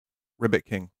Ribbit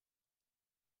King.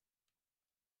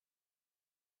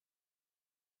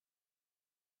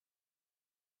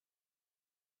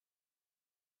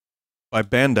 By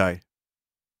Bandai.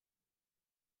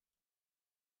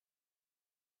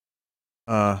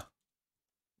 Is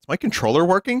my controller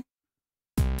working?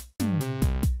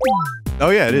 Oh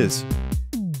yeah, it is.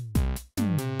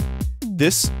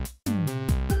 This...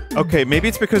 Okay, maybe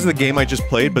it's because of the game I just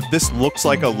played, but this looks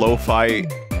like a lo-fi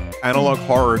analog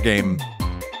horror game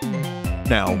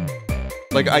now.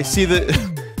 Like, I see the,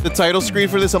 the title screen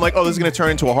for this, I'm like, oh, this is gonna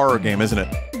turn into a horror game, isn't it?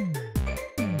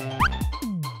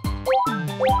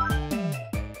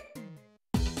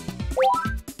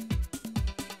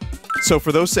 So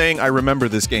for those saying I remember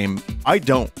this game, I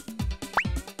don't.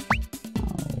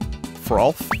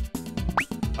 Frolf?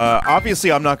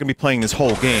 Obviously I'm not gonna be playing this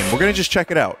whole game. We're gonna just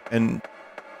check it out and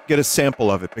get a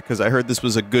sample of it, because I heard this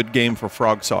was a good game for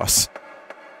frog sauce.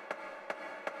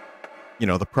 You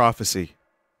know, the prophecy.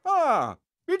 Ah,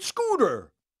 it's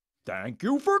Scooter. Thank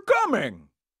you for coming.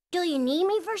 Do you need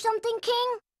me for something,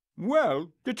 King? Well,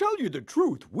 to tell you the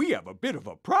truth, we have a bit of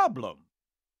a problem.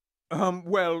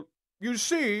 Well, you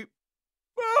see...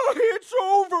 Oh, it's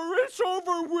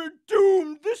over, we're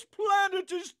doomed! This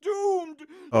planet is doomed!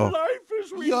 Oh. Life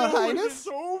as we Your know Highness? it is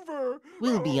over!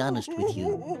 We'll be honest with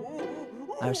you.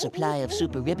 Our supply of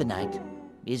super ribbonite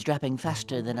is dropping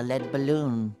faster than a lead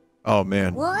balloon. Oh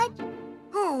man. What?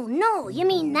 Oh, no, you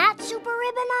mean that super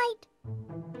ribbonite?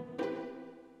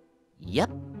 Yep.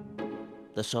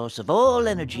 The source of all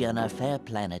energy on our fair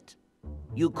planet.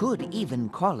 You could even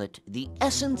call it the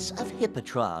essence of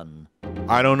Hippotron.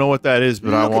 I don't know what that is,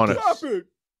 but I want it. Stop it!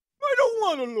 I don't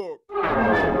want to look!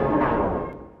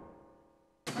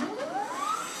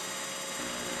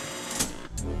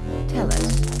 Tell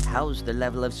us, how's the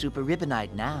level of super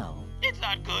ribbonite now? It's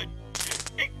not good.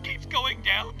 It keeps going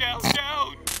down, down,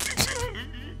 down.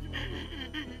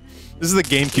 This is the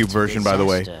GameCube version, by the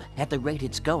way. Disaster. At the rate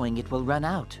it's going, it will run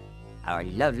out. Our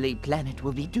lovely planet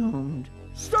will be doomed.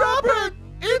 Stop it!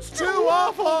 It's too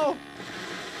awful!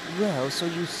 Well, so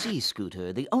you see,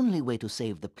 Scooter, the only way to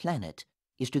save the planet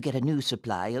is to get a new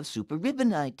supply of super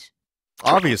ribbonite.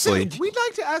 Obviously. We'd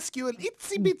like to ask you an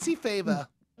itsy-bitsy favor.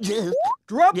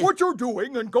 Drop what you're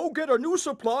doing and go get a new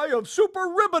supply of super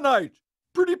ribbonite!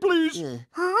 Pretty please?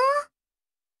 Huh?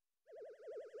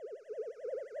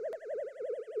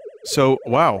 So,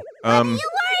 wow. What are you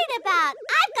worried about?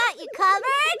 I've got you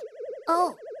covered!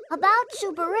 Oh, about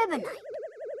super ribbonite.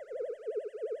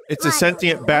 It's a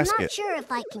sentient I'm basket. not sure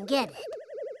if I can get it.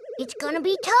 It's gonna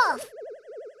be tough.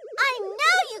 I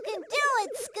know you can do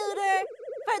it, Scooter!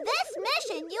 For this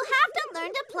mission, you have to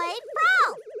learn to play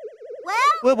Frolf.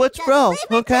 Well, What's just Frolf,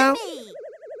 leave it to huh, me.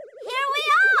 Here we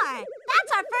are!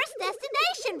 That's our first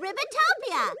destination,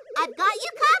 Ribbitopia! I've got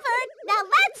you covered! Now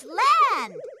let's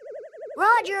land!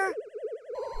 Roger.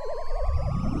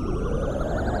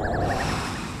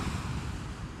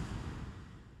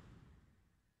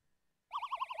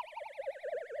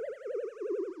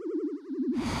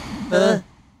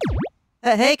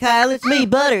 Hey Kyle, it's me,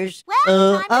 Butters.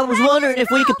 Well, time to I was practice wondering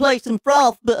if we could play some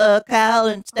Frolf, Kyle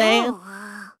and Stan.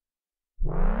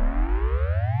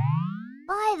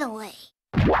 By the way,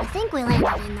 I think we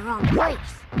landed in the wrong place.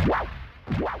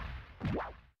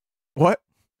 What?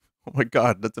 Oh my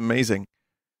god, that's amazing.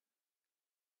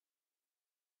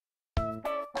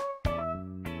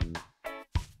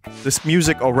 This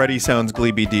music already sounds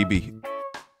gleeby-deeby.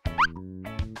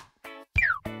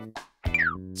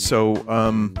 So,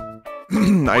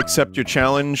 I accept your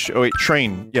challenge. Oh wait,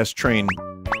 train. Yes, train.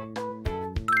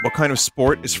 What kind of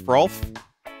sport is Frolf?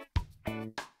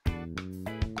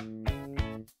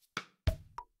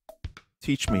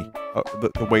 Teach me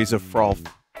the ways of Frolf.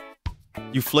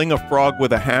 You fling a frog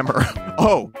with a hammer.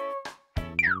 Oh!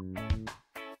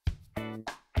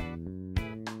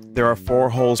 There are 4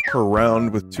 holes per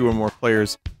round with 2 or more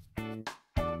players.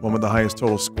 One with the highest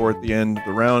total score at the end of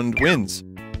the round wins.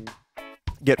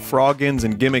 Get frog-ins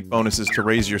and gimmick bonuses to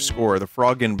raise your score. The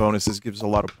frog-in bonuses gives a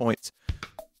lot of points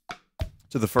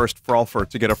to the first Frolfer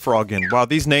to get a frog-in. Wow,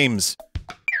 these names.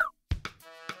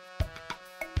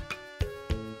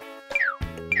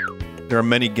 There are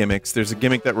many gimmicks. There's a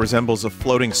gimmick that resembles a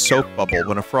floating soap bubble.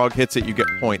 When a frog hits it, you get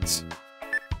points.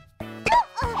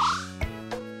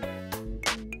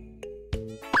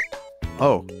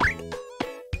 Oh.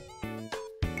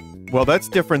 Well, that's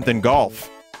different than golf.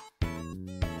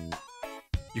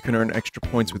 You can earn extra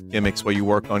points with gimmicks while you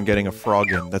work on getting a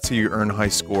frog in. That's how you earn high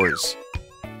scores.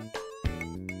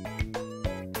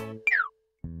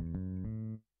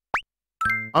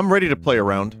 I'm ready to play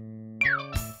around.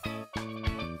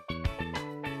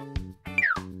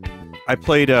 I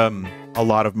played, a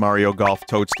lot of Mario Golf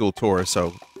Toadstool Tour,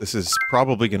 so this is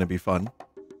probably going to be fun.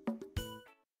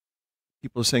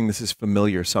 People are saying this is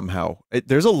familiar somehow.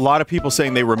 There's a lot of people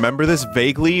saying they remember this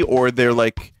vaguely, or they're,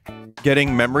 like,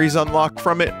 getting memories unlocked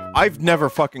from it. I've never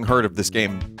fucking heard of this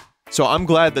game. So I'm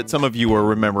glad that some of you are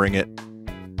remembering it.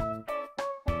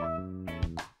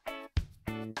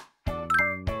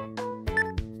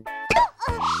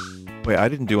 Wait, I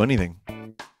didn't do anything.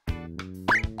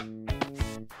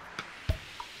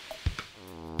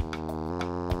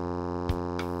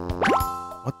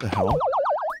 What the hell?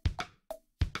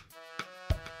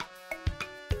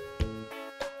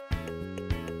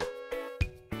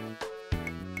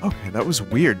 Okay, that was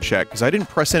weird, chat, because I didn't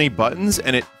press any buttons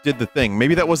and it did the thing.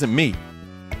 Maybe that wasn't me.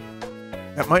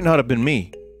 That might not have been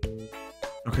me.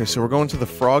 Okay, so we're going to the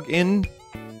Frog Inn.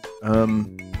 Go!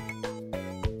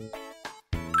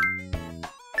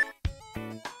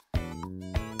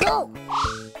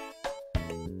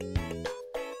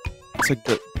 It's like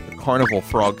the carnival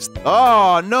frogs.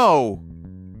 Oh, no!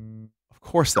 Of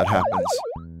course that happens.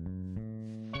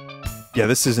 Yeah,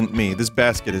 this isn't me. This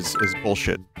basket is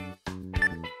bullshit.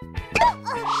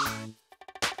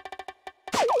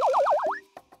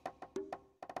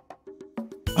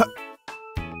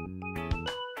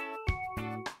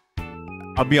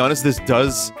 I'll be honest, this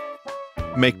does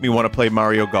make me want to play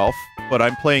Mario Golf, but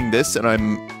I'm playing this and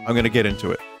I'm gonna get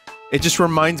into it. It just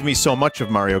reminds me so much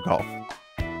of Mario Golf.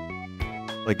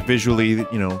 Like visually, you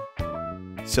know,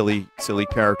 silly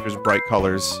characters, bright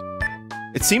colors.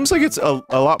 It seems like it's a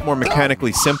lot more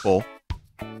mechanically simple,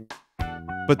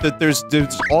 but that there's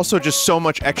also just so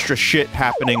much extra shit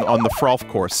happening on the Frolf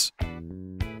course.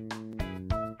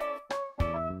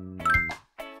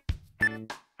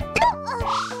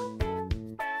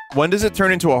 When does it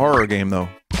turn into a horror game, though?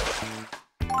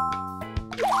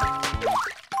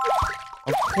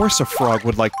 Of course a frog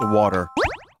would like the water.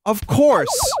 Of course!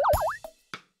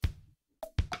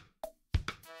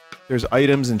 There's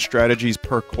items and strategies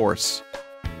per course.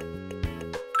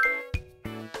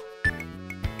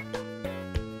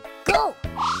 Go!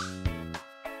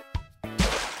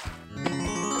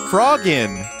 Frog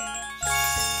in!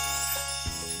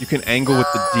 You can angle with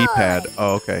the D-pad.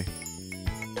 Oh, okay.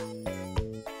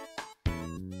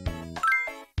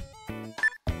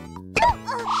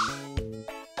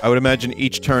 I would imagine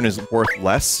each turn is worth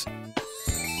less.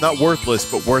 Not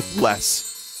worthless, but worth less.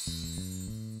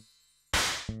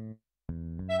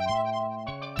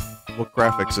 What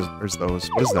graphics is those?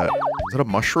 What is that? Is that a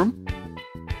mushroom?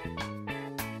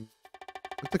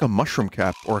 Looks like a mushroom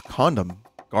cap or a condom.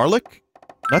 Garlic?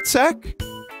 Nutsack?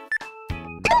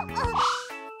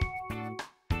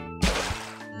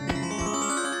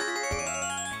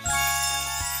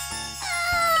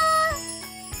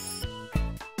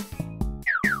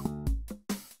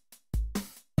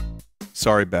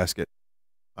 Sorry, Basket.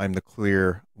 I'm the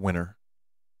clear winner.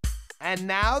 And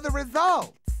now the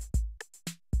results.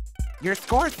 Your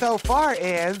score so far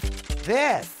is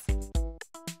this.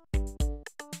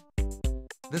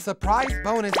 The surprise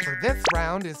bonus for this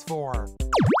round is for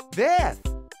this.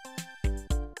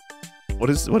 What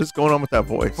is going on with that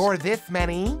voice? For this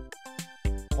many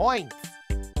points.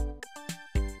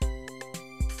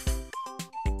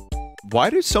 Why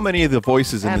do so many of the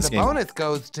voices in And this the game bonus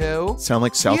goes to sound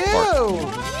like South Park?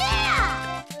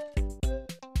 Yeah!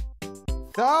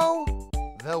 So,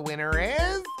 the winner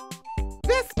is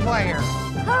this player.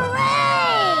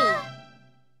 Hooray!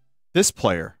 This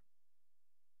player.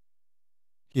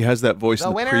 He has that voice The in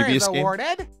the winner previous is game.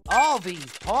 awarded all these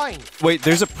points. Wait,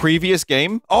 there's a previous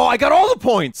game? Oh, I got all the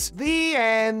points! The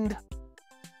end.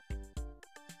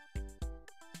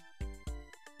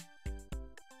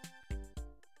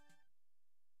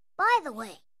 By the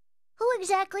way, who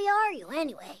exactly are you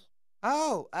anyway?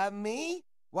 Oh, me?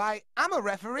 Why, I'm a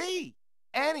referee.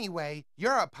 Anyway,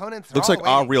 your opponents are Looks all like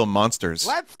all waiting. real monsters.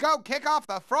 Let's go kick off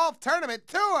the Frolf Tournament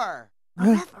Tour. A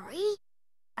referee?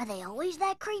 Are they always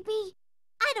that creepy?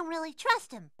 I don't really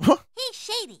trust him. He's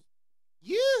shady.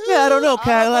 Yoo-hoo! Yeah, I don't know, All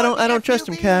Kyle. aboard I the don't trust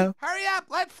him, SUV. Kyle. Hurry up,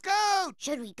 let's go.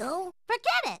 Should we go?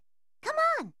 Forget it. Come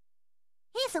on.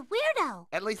 He's a weirdo.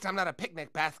 At least I'm not a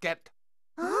picnic basket.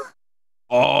 Huh?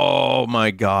 Oh my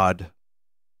god.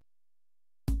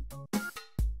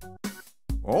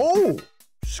 Oh,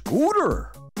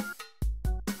 Scooter.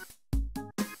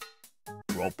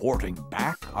 Reporting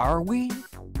back, are we?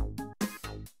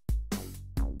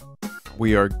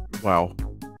 We are... wow.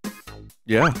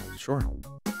 Yeah, sure.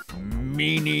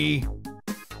 Meanie.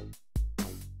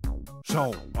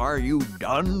 So, are you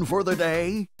done for the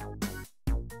day?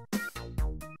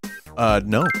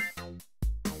 No.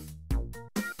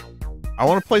 I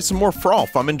want to play some more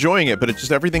Frolf. I'm enjoying it, but it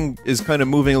just everything is kind of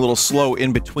moving a little slow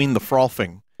in between the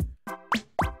frolfing.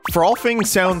 Frolfing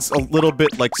sounds a little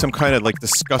bit like some kind of like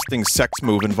disgusting sex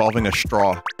move involving a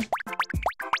straw.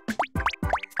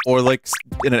 Or like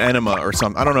in an enema or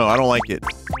something. I don't know. I don't like it.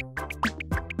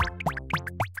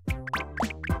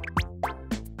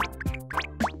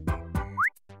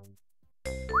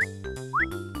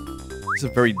 It's a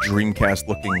very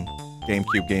Dreamcast-looking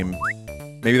GameCube game.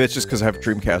 Maybe that's just because I have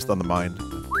Dreamcast on the mind.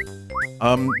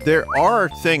 There are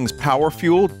things. Power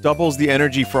Fuel doubles the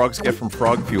energy frogs get from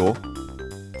frog fuel.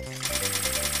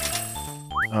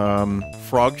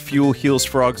 Frog Fuel heals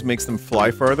frogs, makes them fly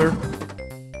farther.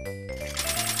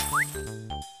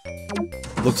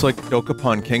 Looks like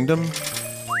Dokapon Kingdom.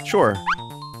 Sure.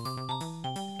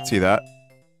 See that.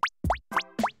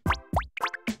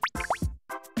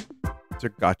 These are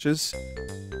gotchas.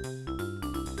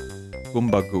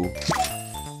 Goomba Goo.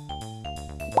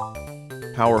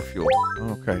 Power Fuel.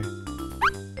 Okay.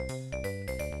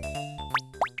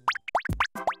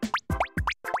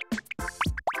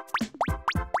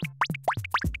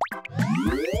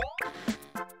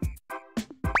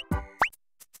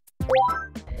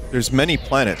 There's many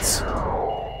planets.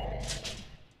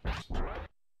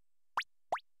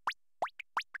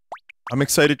 I'm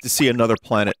excited to see another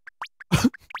planet.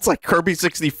 It's like Kirby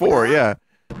 64, yeah.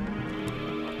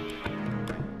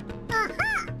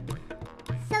 Aha!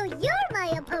 So you're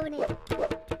my opponent.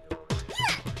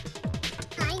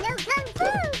 I know Kung Fu.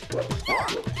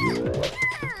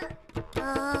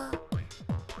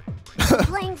 We're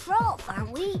playing Frolf,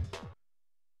 aren't we?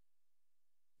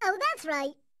 Oh, that's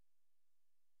right.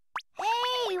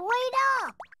 Hey, wait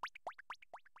up!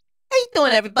 How you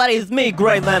doing, everybody? It's me,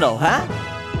 Grey Leno, huh?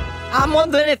 I'm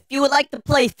wondering if you would like to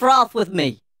play Frolf with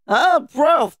me. Huh,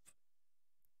 Frolf?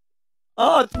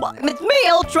 Oh, it's me,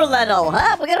 Ultra Leno,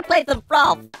 huh? We're gonna play some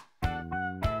Frolf.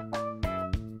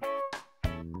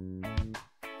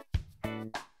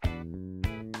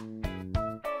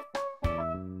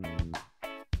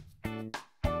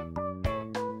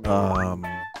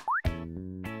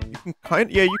 You can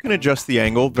yeah, you can adjust the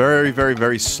angle very, very,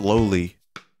 very slowly.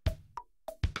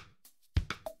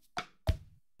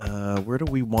 Where do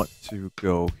we want to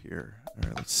go here?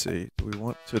 Alright, let's see. Do we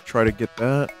want to try to get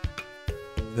that?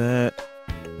 That...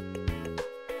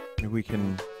 Maybe we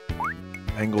can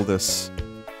angle this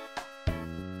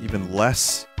even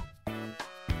less.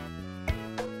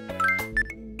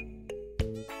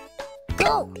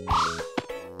 Go!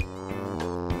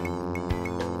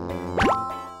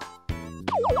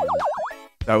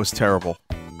 That was terrible.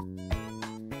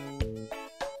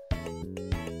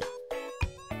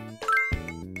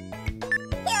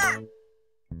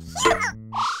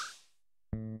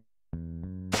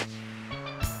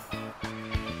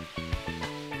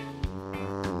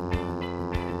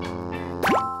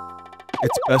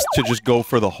 It's best to just go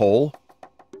for the hole.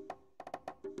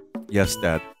 Yes,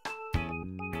 Dad.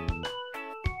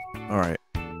 Alright.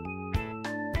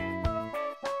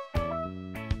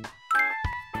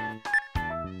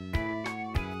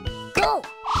 Go!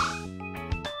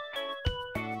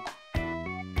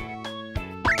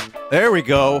 There we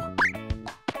go.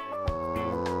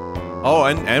 Oh,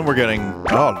 and we're getting...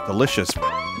 Oh, delicious.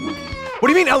 What do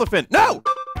you mean, elephant? No!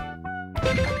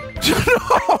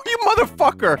 No, you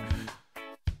motherfucker!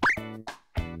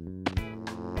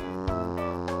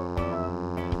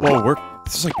 Whoa,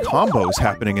 there's like combos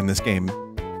happening in this game.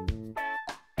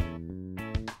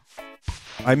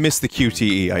 I missed the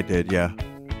QTE, I did, yeah.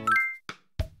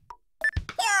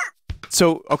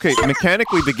 So, okay,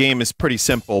 mechanically the game is pretty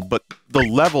simple, but the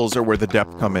levels are where the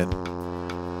depth come in.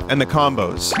 And the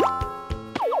combos.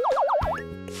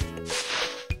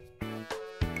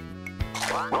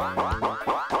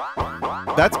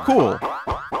 That's cool.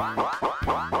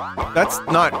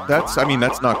 I mean,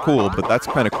 that's not cool, but that's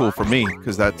kind of cool for me,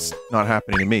 because that's not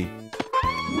happening to me.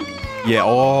 Yeah,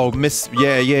 oh,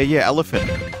 yeah,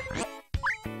 elephant.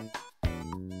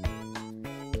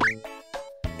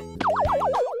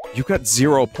 You got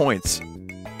 0 points.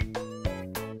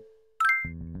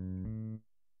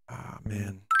 Ah,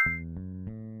 man.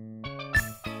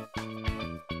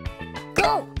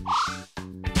 Go!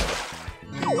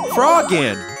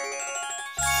 Frogin!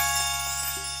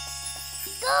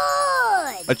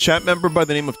 Good! A chat member by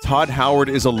the name of Todd Howard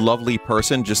is a lovely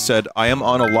person, just said, I am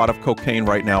on a lot of cocaine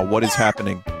right now. What is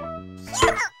happening?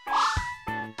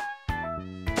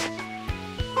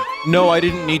 No, I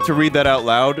didn't need to read that out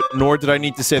loud, nor did I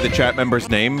need to say the chat member's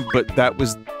name, but that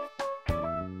was...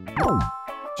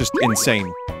 just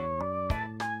insane.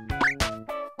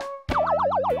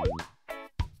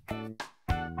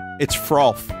 It's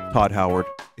Frolf, Todd Howard.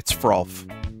 It's Frolf.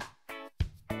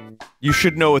 You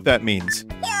should know what that means.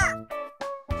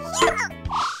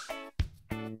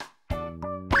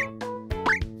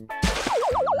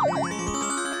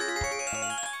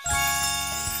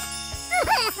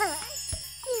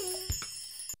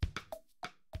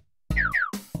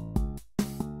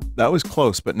 That was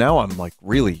close, but now I'm like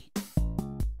really...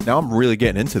 Now I'm really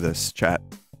getting into this, chat.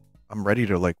 I'm ready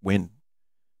to like win.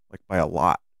 Like by a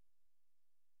lot.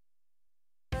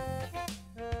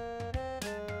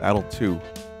 Battle 2.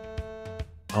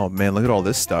 Oh man, look at all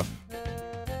this stuff.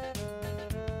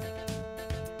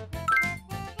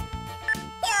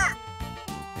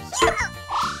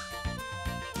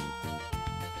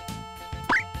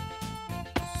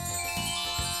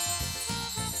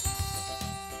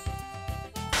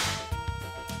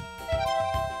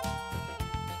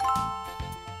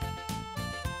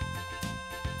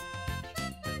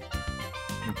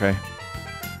 Okay.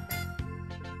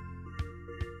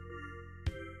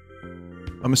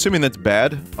 I'm assuming that's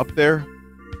bad up there.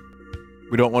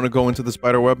 We don't want to go into the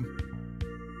spider web.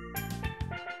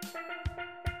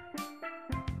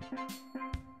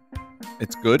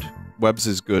 It's good. Webs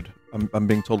is good. I'm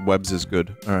being told webs is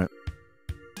good. All right.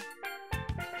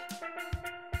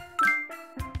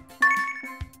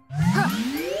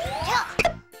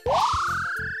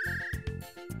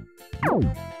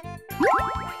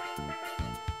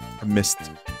 I missed.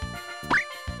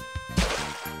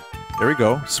 There we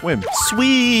go. Swim.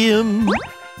 Swim!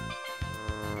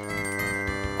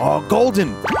 Oh,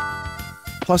 golden!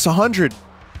 Plus 100.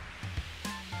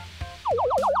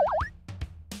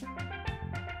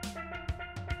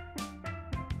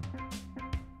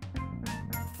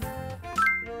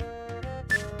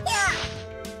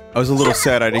 I was a little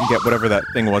sad I didn't get whatever that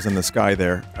thing was in the sky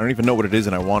there. I don't even know what it is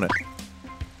and I want it.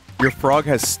 Your frog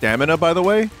has stamina, by the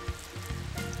way?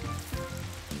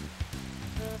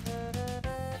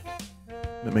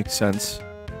 That makes sense.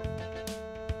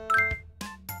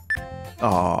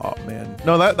 Oh man.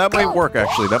 No, that might work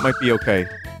actually. That might be okay.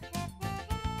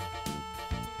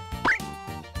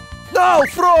 No,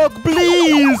 frog,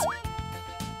 please!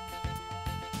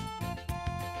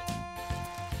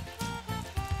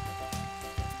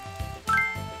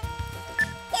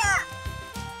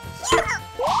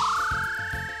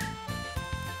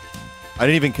 I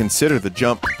didn't even consider the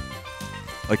jump.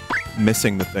 Like,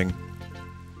 missing the thing.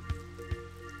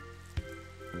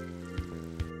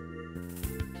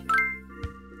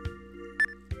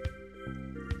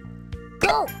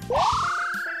 Go!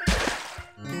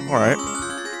 Alright.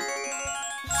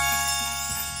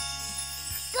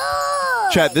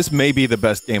 Good! Chat, this may be the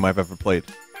best game I've ever played.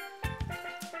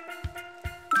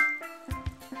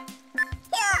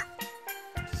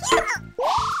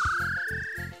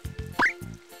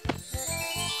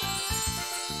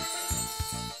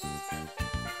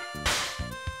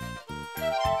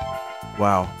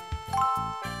 Wow.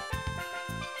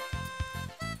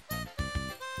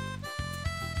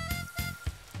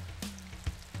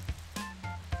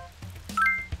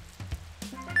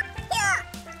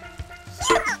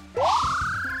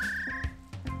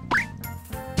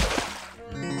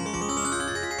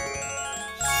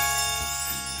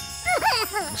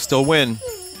 Still win.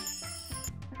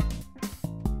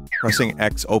 Pressing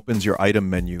X opens your item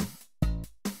menu.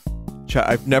 Chat,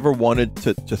 I've never wanted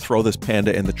to throw this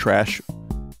panda in the trash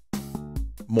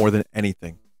more than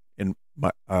anything in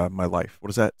my my life. What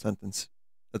is that sentence?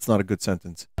 That's not a good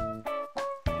sentence.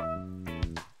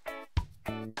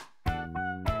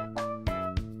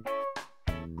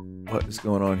 What is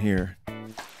going on here?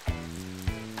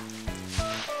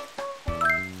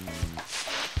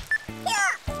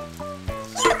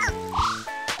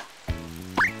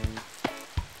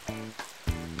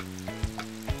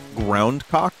 Ground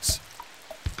cocks?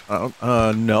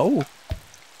 No.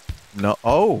 No.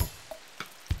 Oh.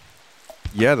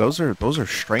 Yeah, those are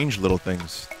strange little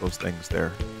things. Those things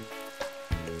there.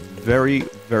 Very,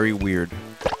 very weird.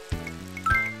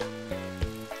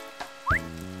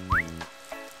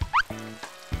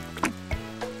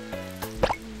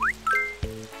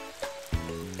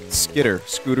 Skitter.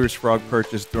 Scooter's frog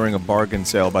purchased during a bargain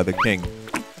sale by the king.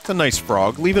 That's a nice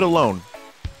frog. Leave it alone.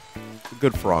 It's a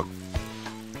good frog.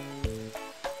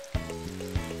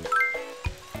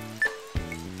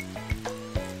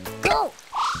 Go!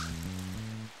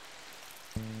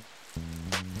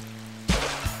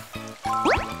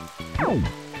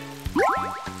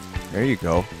 There you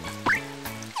go.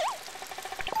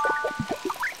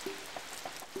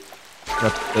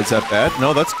 Is that bad?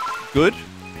 No, that's good.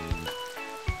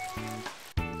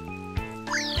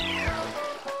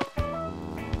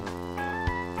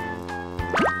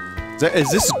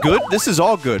 Is this good? This is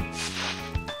all good.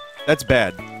 That's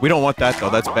bad. We don't want that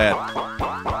though. That's bad.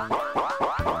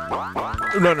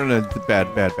 No.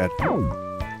 Bad, bad, bad.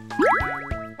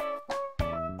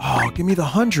 Oh, give me the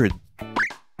 100.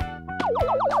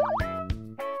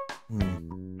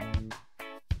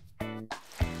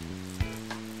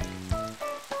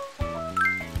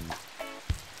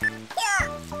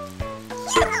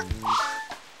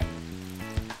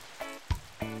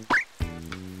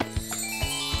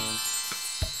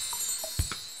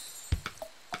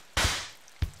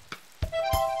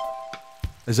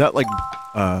 Is that like,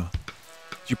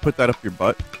 did you put that up your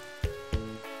butt?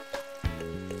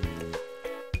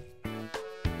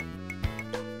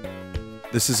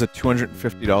 This is a $250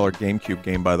 GameCube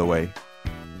game, by the way.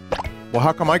 Well,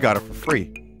 how come I got it for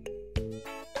free?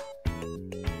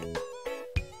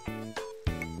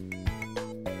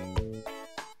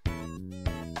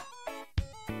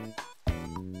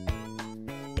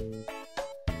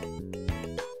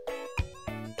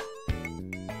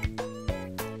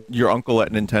 Your uncle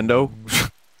at Nintendo?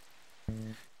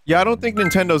 Yeah, I don't think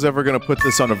Nintendo's ever gonna put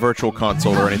this on a virtual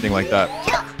console or anything like that.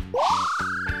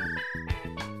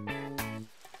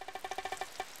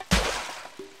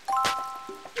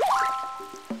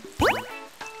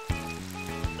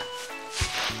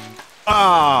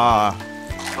 Ah!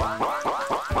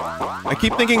 I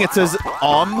keep thinking it says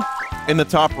in the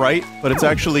top right, but it's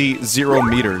actually 0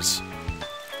 meters.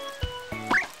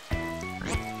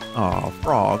 Oh,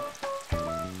 frog.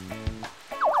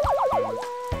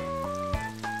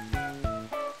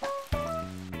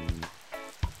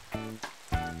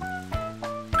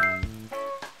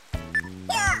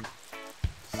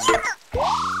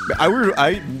 I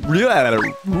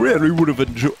really would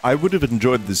have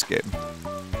enjoyed this game,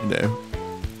 you know.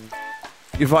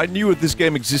 If I knew this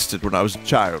game existed when I was a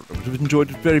child, I would have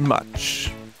enjoyed it very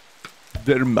much.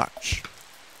 Very much.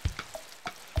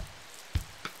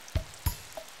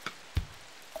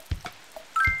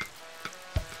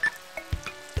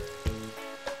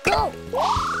 Go!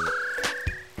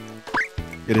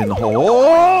 Get in the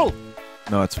hole!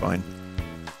 No, it's fine.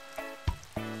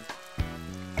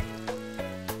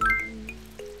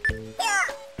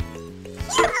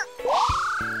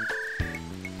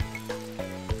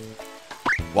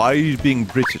 Why are you being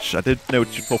British? I don't know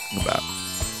what you're talking about.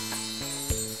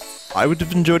 I would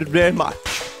have enjoyed it very much.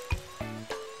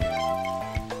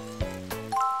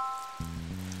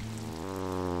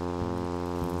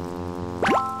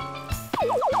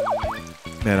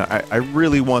 Man, I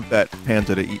really want that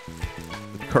panda to eat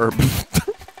the curb.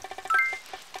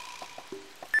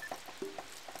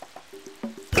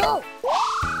 Go!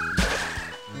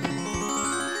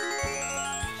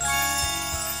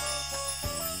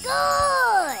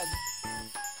 Good!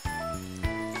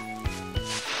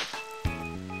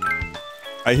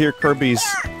 I hear Kirby's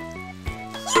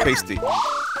tasty.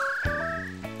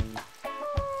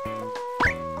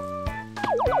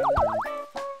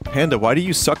 Panda, why do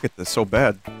you suck at this so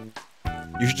bad?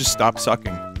 You should just stop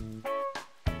sucking.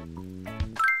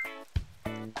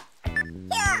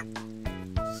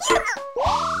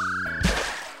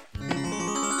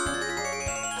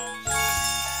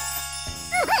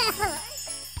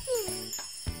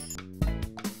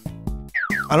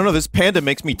 I don't know, this panda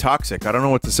makes me toxic. I don't know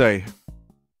what to say.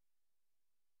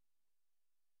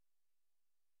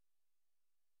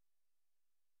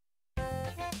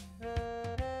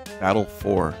 Battle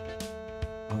 4.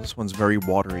 Oh, this one's very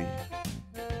watery.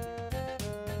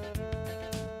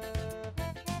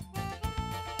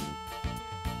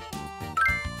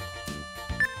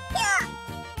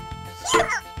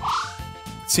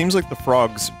 It seems like the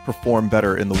frogs perform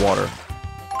better in the water.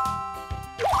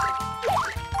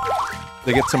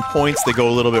 They get some points, they go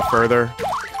a little bit further.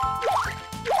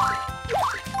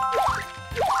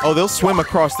 Oh, they'll swim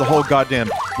across the whole goddamn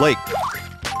lake.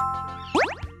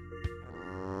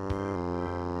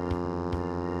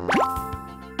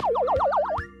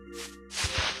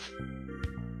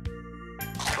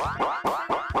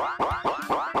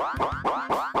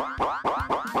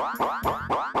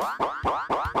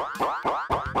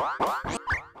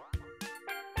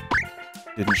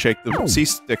 Didn't shake the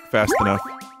C-stick fast enough.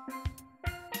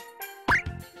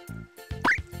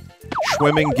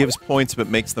 Swimming gives points but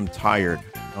makes them tired.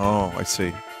 Oh, I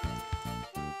see.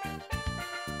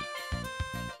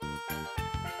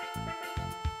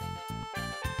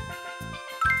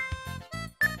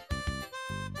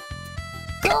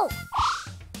 Go!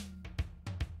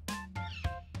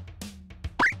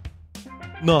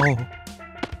 No.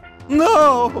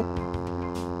 No!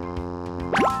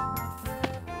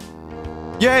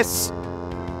 Yes!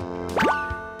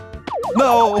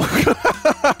 No!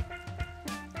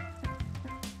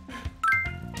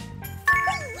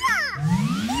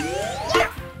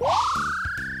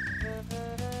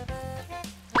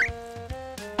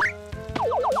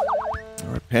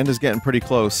 Panda's getting pretty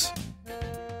close.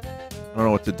 I don't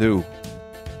know what to do.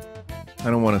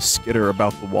 I don't want to skitter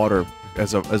about the water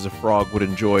as a frog would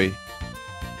enjoy.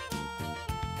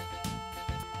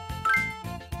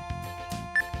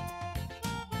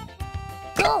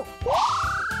 Go!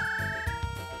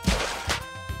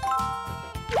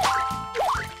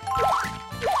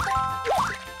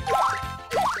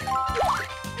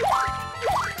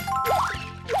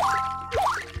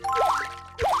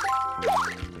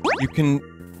 You can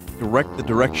direct the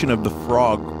direction of the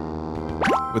frog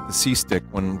with the C-stick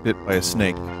when bit by a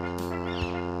snake.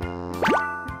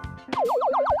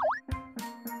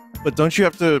 But don't you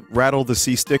have to rattle the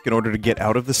C-stick in order to get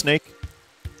out of the snake?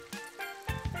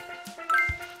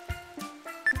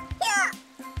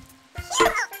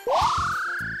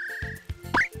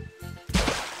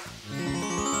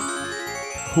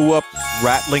 Who up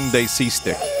rattling they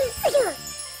C-stick?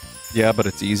 Yeah, but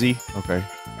it's easy? Okay.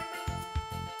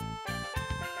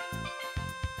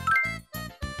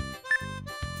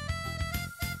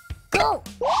 Go!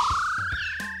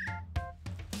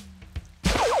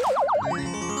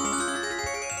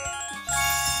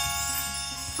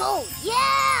 Oh,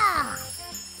 yeah!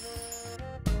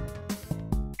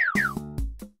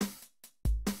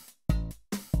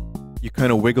 You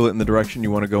kind of wiggle it in the direction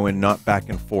you want to go in, not back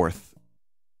and forth.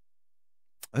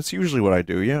 That's usually what I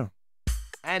do, yeah.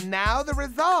 And now the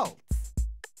results.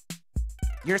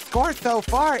 Your score so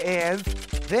far is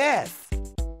this.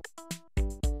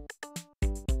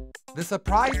 The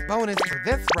surprise bonus for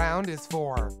this round is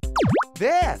for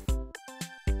this.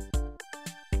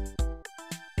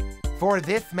 For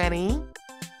this many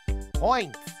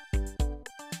points.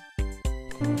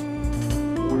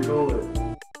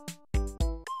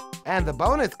 And the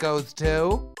bonus goes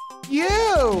to you.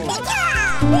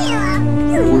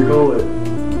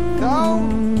 So,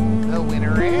 the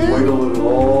winner is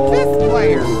this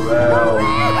player.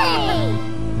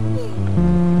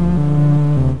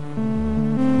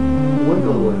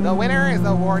 The winner is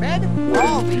awarded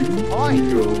all these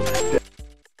points.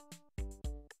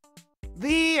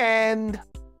 The end.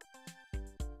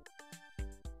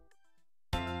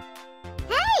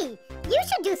 Hey, you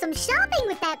should do some shopping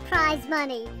with that prize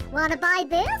money. Wanna buy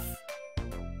this?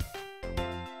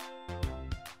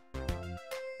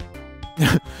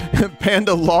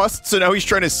 Panda lost, so now he's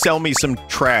trying to sell me some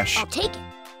trash. I'll take it.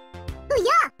 Oh,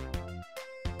 yeah.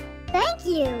 Thank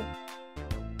you.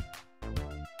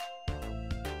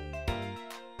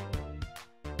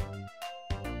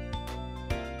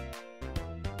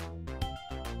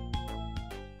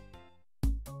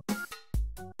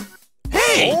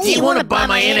 Hey, do you want to buy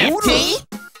my NFT?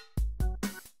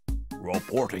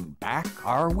 Reporting back,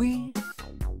 are we?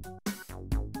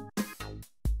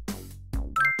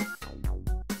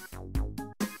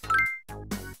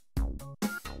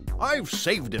 I've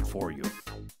saved it for you.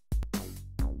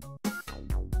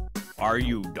 Are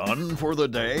you done for the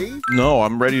day? No,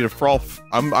 I'm ready to froth.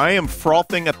 I am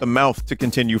frothing at the mouth to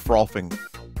continue frothing.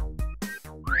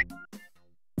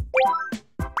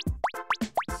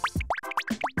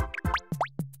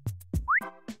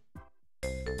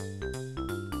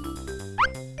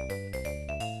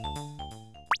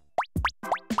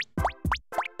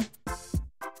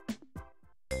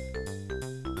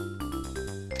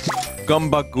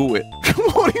 Gumbagoo it.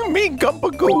 What do you mean,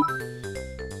 Gumbagoo?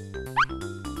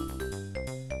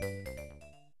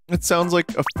 It sounds like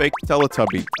a fake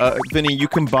Teletubby. Vinny, you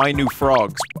can buy new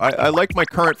frogs. I like my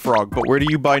current frog, but where do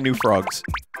you buy new frogs?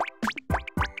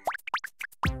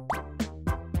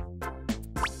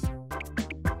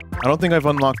 I don't think I've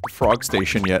unlocked the frog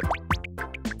station yet.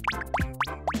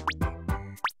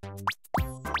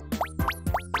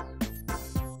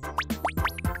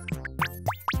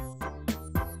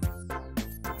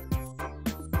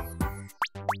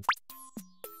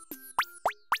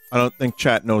 I don't think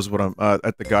chat knows what I'm,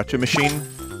 at the gacha machine.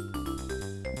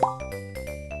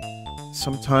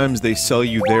 Sometimes they sell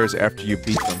you theirs after you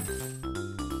beat them.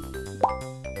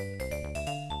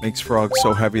 Makes frogs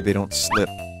so heavy they don't slip.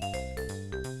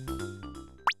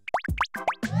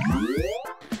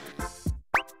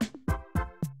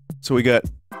 So we got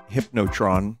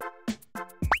Hypnotron.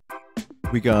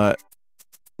 We got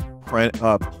Planet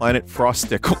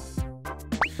Frostickle.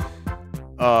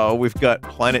 We've got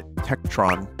Planet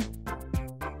Tectron.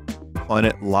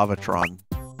 Planet Lavatron.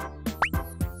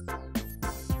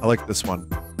 I like this one.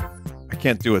 I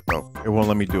can't do it though. It won't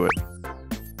let me do it.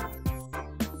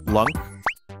 Lunk.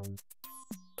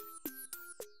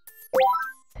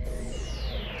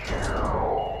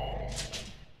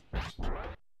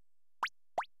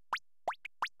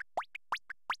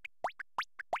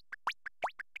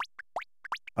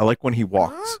 I like when he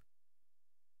walks.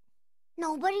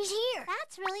 Nobody's here.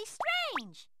 That's really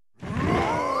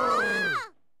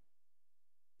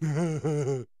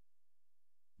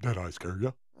Did I scare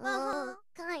you?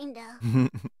 Kinda.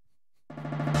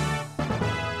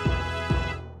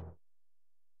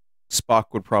 Spock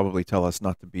would probably tell us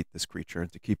not to beat this creature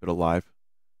and to keep it alive.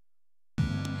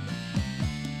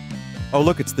 Oh,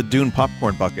 look, it's the Dune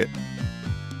popcorn bucket.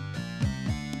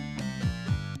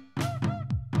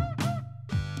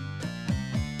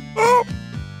 Oh!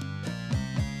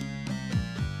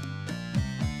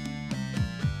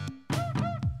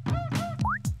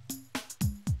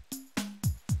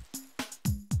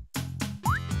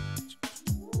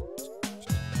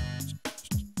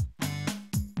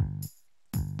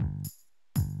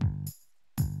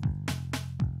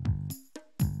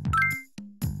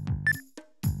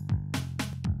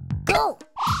 Go!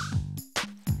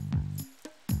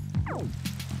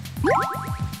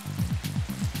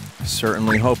 I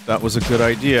certainly hope that was a good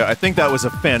idea. I think that was a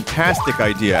fantastic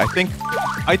idea. I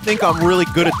think I'm really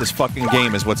good at this fucking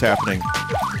game is what's happening.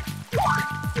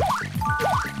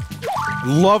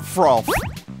 Love Frolf.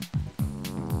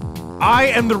 I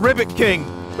am the Ribbit King.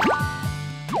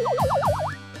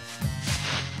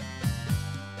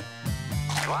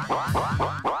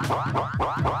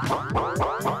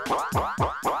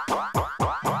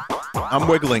 I'm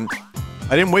wiggling.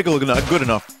 I didn't wiggle good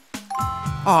enough.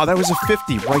 Ah, that was a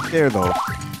 50 right there, though.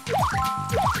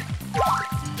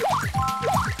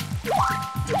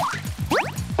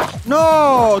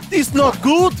 No, this not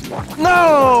good.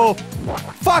 No,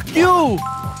 fuck you.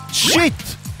 Shit.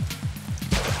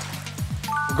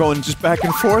 We're going just back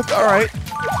and forth. All right.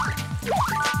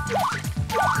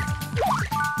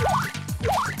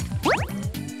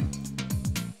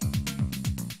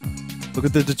 Look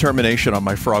at the determination on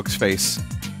my frog's face.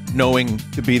 Knowing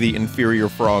to be the inferior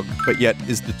frog, but yet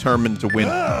is determined to win.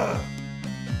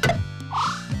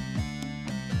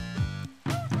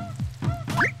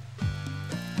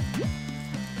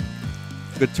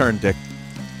 Good turn, Dick.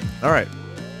 Alright.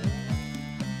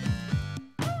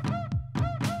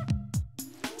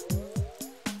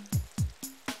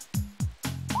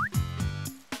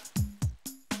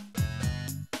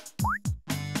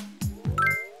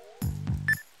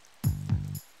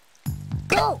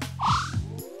 Go!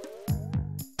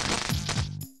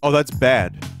 Oh, that's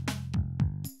bad.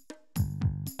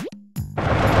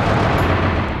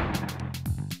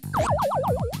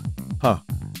 Huh.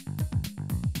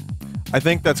 I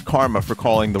think that's karma for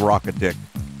calling the rock a dick.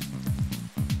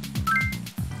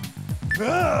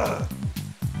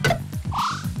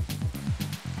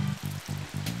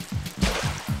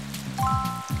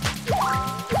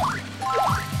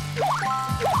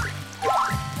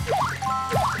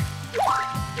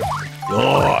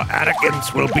 Your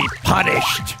arrogance will be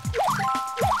punished.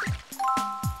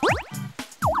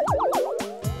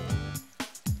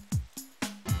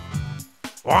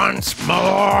 Once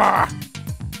more.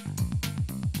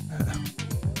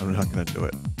 I'm not gonna do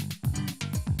it.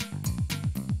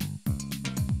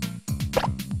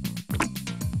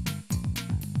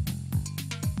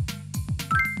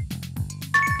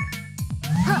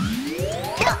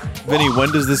 Vinny,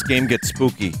 when does this game get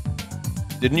spooky?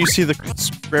 Didn't you see the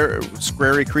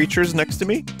squarey creatures next to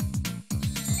me?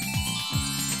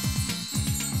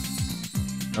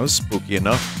 That was spooky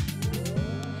enough.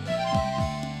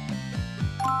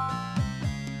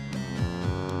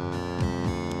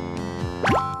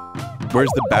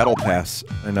 Where's the battle pass?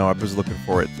 I know, I was looking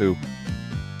for it too.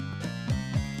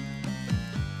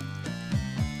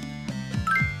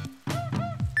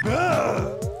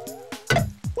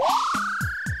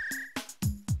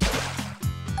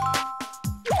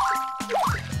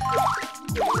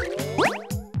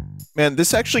 Man,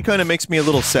 this actually kind of makes me a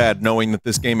little sad knowing that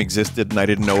this game existed and I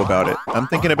didn't know about it. I'm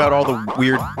thinking about all the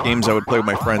weird games I would play with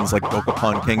my friends, like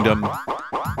Dokapon Kingdom,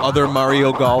 other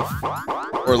Mario Golf,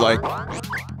 or like,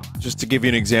 just to give you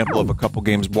an example of a couple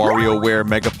games, WarioWare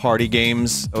Mega Party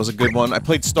games. That was a good one. I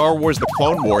played Star Wars The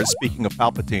Clone Wars, speaking of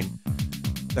Palpatine.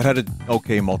 That had an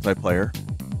okay multiplayer.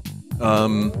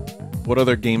 What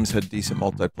other games had decent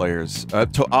multiplayers?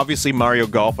 Obviously Mario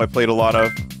Golf I played a lot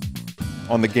of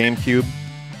on the GameCube.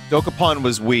 Dokapon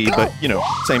was Wii, but, you know,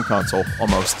 same console,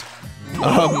 almost.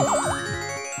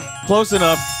 Close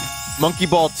enough. Monkey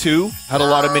Ball 2 had a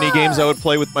lot of mini-games I would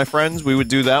play with my friends. We would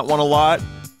do that one a lot.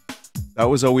 That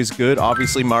was always good.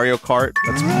 Obviously Mario Kart,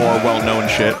 that's more well-known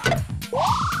shit.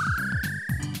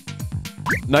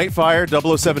 Nightfire,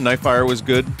 007 Nightfire was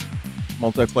good.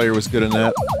 Multiplayer was good in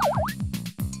that.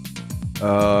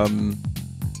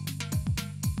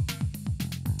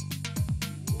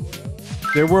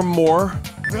 There were more.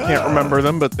 Can't remember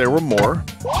them, but there were more.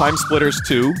 Time Splitters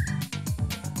 2.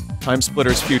 Time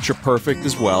Splitters Future Perfect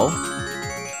as well.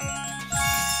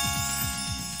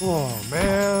 Oh,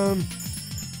 man.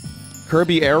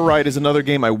 Kirby Air Ride is another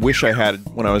game I wish I had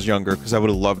when I was younger, because I would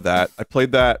have loved that. I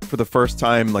played that for the first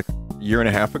time, like, a year and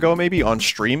a half ago, maybe, on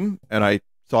stream, and I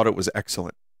thought it was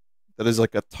excellent. That is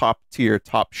like a top-tier,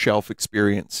 top-shelf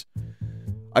experience.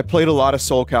 I played a lot of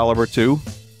Soul Calibur 2.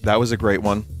 That was a great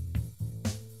one.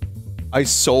 I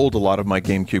sold a lot of my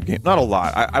GameCube games. Not a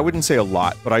lot. I wouldn't say a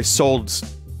lot, but I sold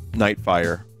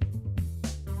Nightfire.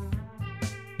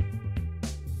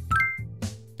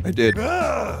 I did.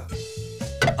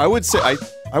 I would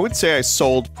say I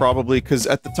sold probably because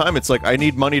at the time it's like I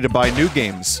need money to buy new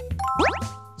games.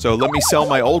 So let me sell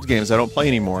my old games I don't play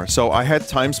anymore. So I had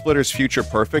Time Splitters Future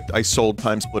Perfect. I sold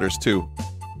Time Splitters 2.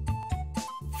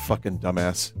 Fucking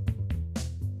dumbass.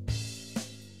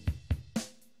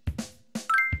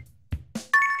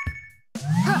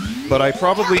 But I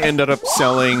probably ended up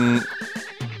selling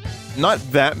not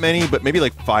that many, but maybe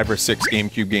like 5 or 6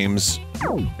 GameCube games.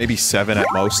 Maybe 7 at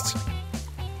most.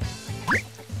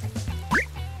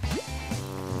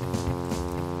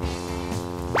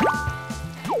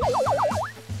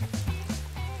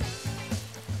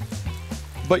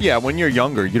 But yeah, when you're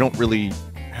younger, you don't really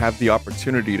have the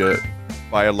opportunity to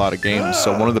buy a lot of games.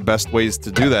 So one of the best ways to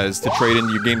do that is to trade in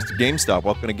your games to GameStop.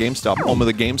 Welcome to GameStop, home of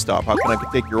the GameStop. How can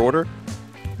I take your order?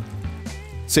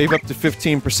 Save up to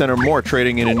 15% or more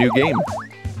trading in a new game.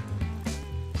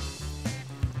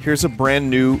 Here's a brand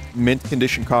new mint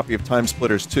condition copy of Time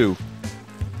Splitters 2.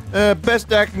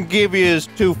 Best I can give you is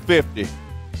 $2.50.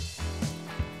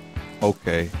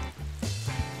 Okay.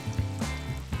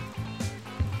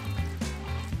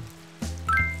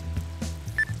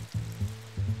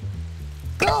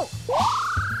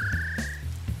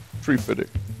 Tree fitting.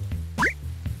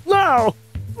 No!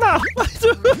 No!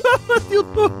 What you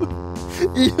do?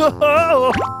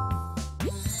 Yo!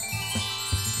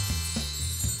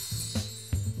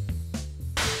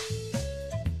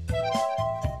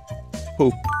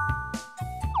 Poop.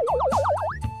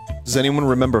 Does anyone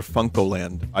remember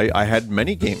Funkoland? I had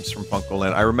many games from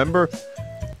Funkoland. I remember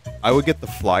I would get the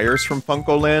flyers from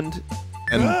Funkoland,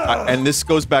 and this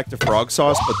goes back to Frog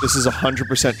Sauce, but this is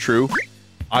 100% true.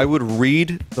 I would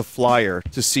read the flyer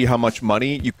to see how much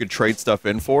money you could trade stuff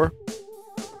in for.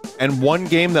 And one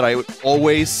game that I would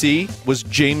always see was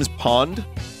James Pond,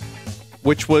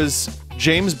 which was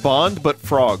James Bond, but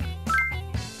frog.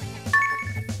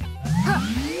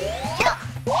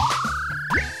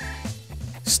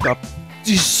 Stop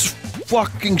this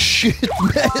fucking shit,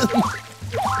 man!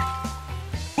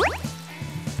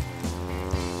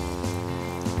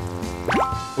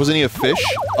 Wasn't he a fish?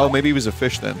 Oh, maybe he was a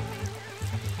fish then.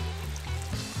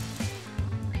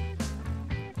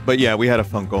 But yeah, we had a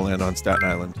Funkoland on Staten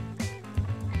Island.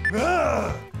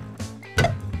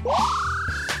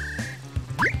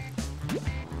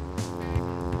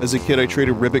 As a kid, I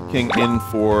traded Ribbit King in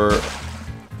for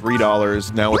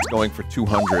 $3. Now it's going for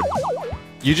 $200.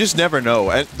 You just never know.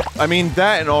 And I mean,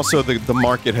 that and also the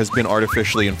market has been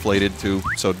artificially inflated too,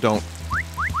 so don't.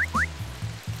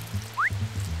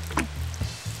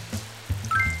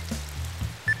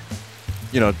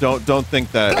 You know, don't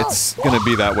think that it's gonna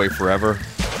be that way forever.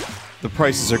 The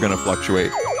prices are gonna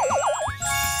fluctuate.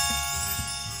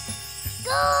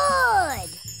 Good!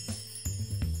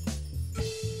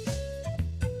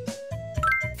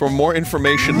 For more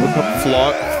information, look up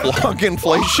flog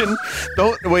inflation.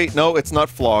 Don't wait, no, it's not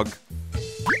flog.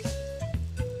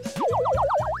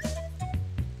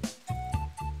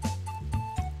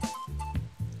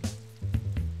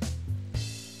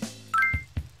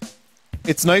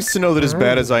 It's nice to know that as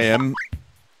bad as I am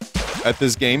at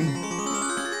this game,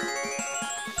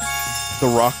 The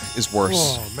Rock is worse.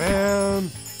 Oh, man.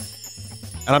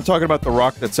 And I'm talking about The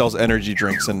Rock that sells energy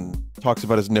drinks and talks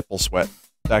about his nipple sweat.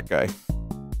 That guy.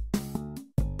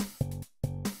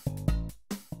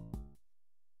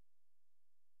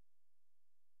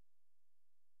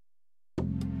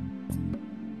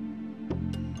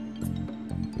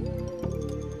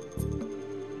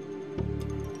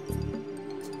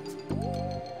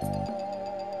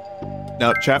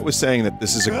 Now, chat was saying that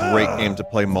this is a great game to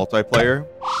play multiplayer,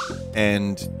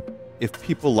 and if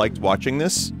people liked watching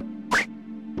this,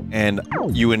 and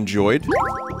you enjoyed,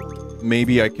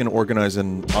 maybe I can organize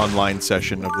an online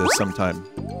session of this sometime.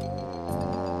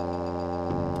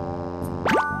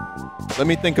 Let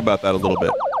me think about that a little bit.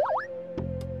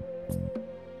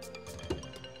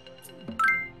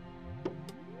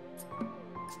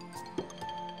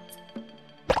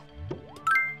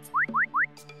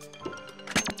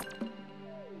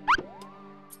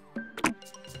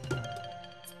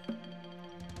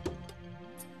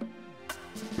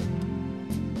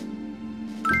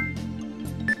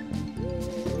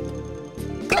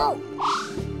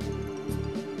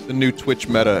 The new Twitch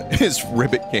meta is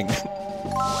Ribbit King.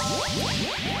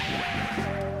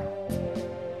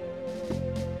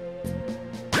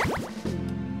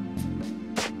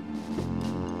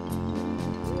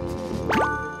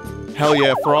 Hell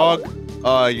yeah, Frog.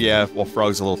 Yeah, well,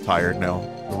 Frog's a little tired now.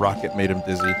 The rocket made him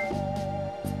dizzy.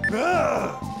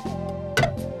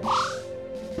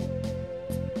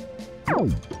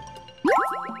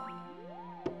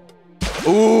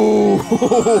 Ooh,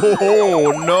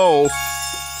 oh, no.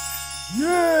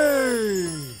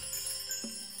 Yay!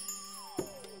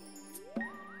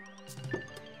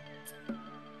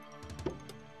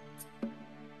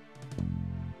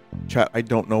 Chat, I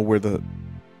don't know where the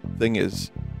thing is.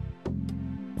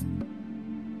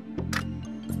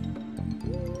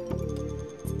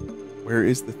 Where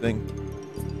is the thing?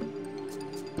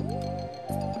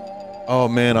 Oh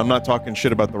man, I'm not talking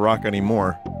shit about the rock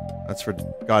anymore. That's for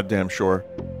goddamn sure.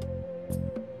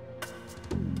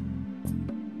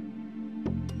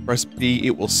 Press B,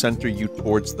 it will center you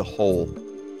towards the hole.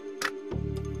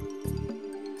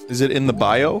 Is it in the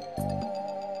bio?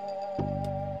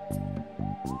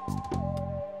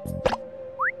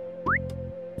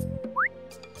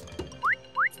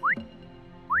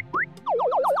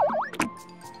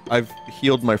 I've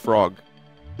healed my frog.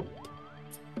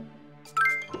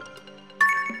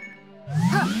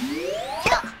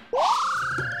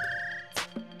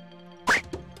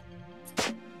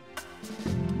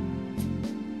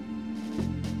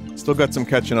 Still got some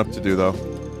catching up to do, though.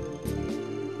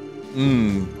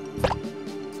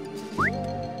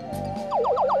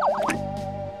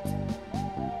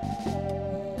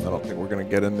 I don't think we're gonna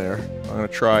get in there. I'm gonna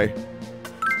try.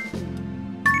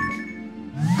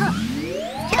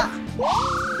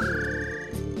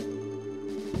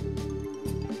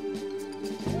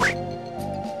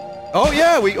 Oh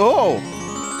yeah,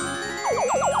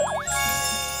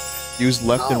 use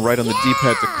left and right on the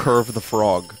D-pad to curve the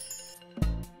frog.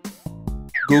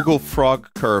 Google frog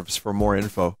curves for more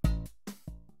info.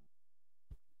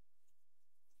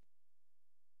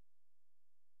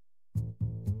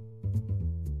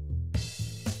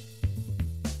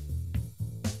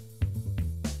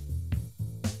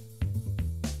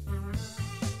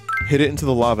 Hit it into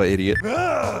the lava, idiot.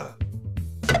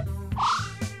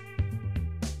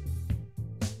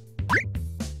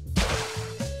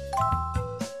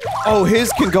 Oh,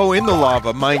 his can go in the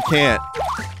lava, mine can't.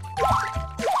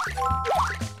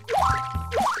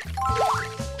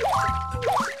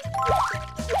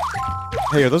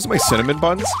 Hey, are those my cinnamon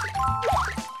buns?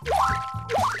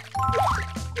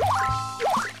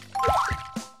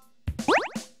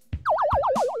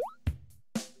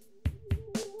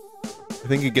 I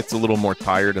think it gets a little more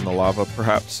tired in the lava,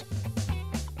 perhaps.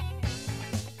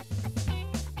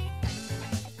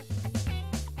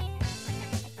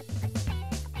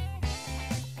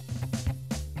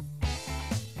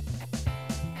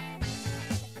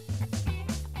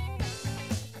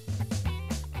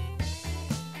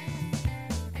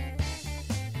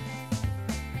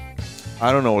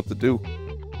 I don't know what to do.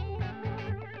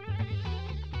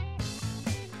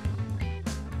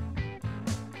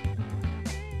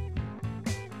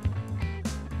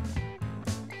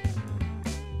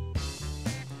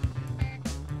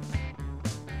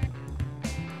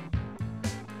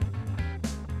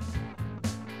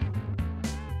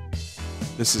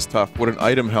 This is tough. Would an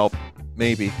item help?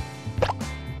 Maybe.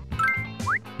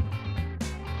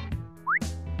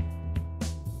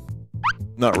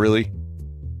 Not really.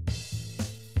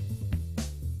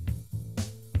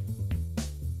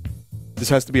 This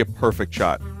has to be a perfect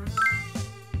shot.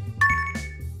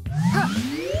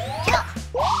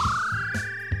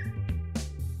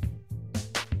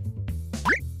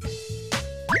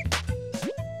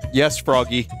 Yes,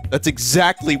 Froggy. That's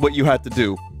exactly what you had to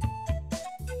do.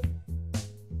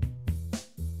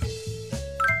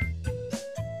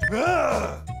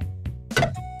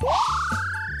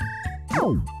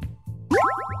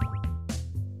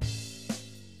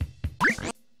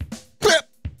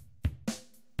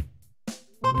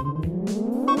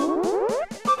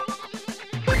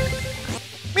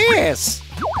 Miss!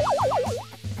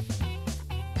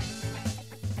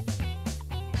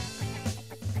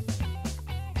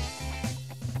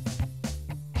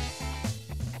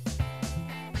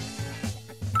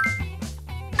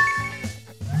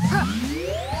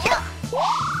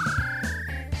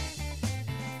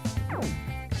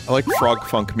 I like frog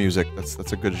funk music.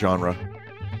 That's a good genre.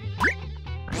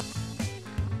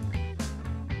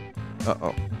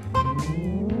 Uh-oh.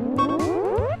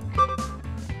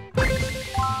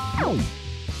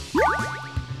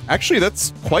 Actually,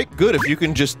 that's quite good if you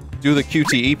can just do the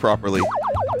QTE properly.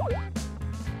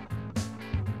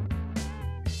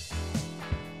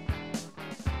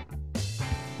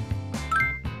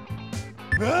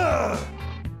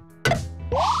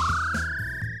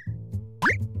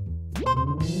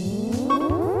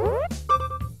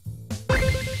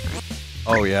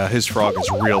 Oh yeah, his frog is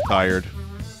real tired.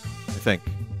 I think.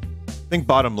 I think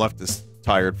bottom left is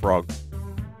tired frog.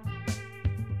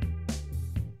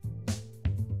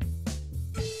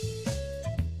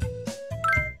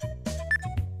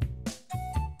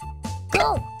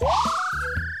 Go!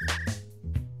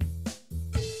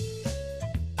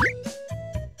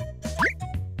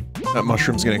 That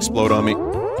mushroom's gonna explode on me.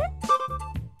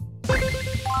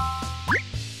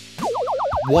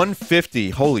 150,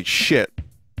 holy shit.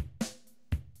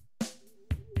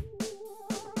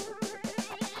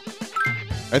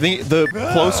 I think the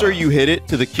closer you hit it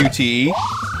to the QTE,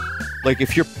 like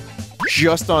if you're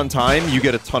just on time, you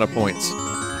get a ton of points.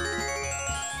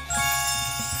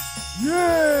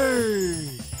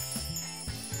 Yay!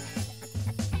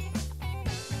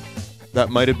 That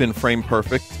might have been frame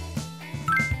perfect.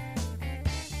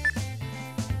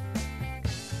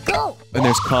 Go! And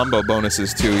there's combo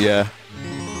bonuses too, yeah.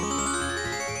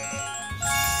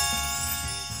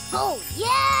 Oh,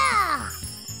 yeah!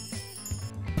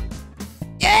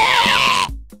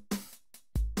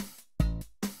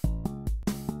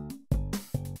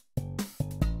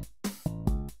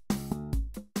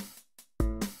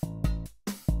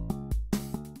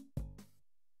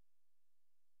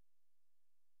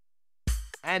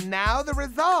 And now the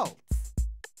results.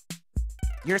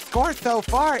 Your score so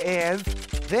far is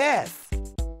this.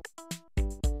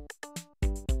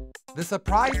 The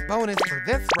surprise bonus for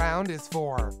this round is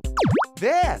for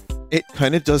this. It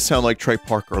kind of does sound like Trey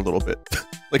Parker a little bit.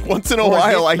 Like once in a For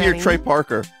while this I hear many Trey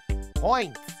Parker.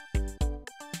 Points.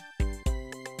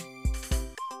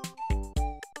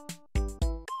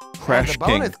 Crash And the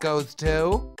King. bonus goes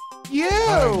to you.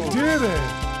 I did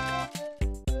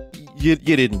it! You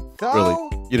didn't So,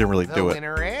 really, you didn't really The do it.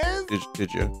 winner is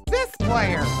Did you? this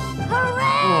player.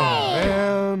 Hooray!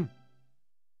 Man.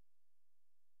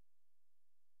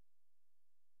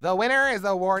 The winner is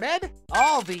awarded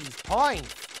all these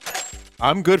points.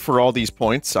 I'm good for all these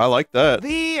points. I like that.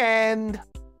 The end.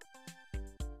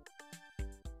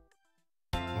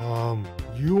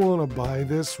 You want to buy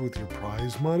this with your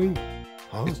prize money?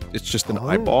 Huh? It's just an Oh.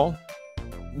 eyeball.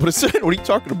 What is that? What are you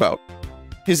talking about?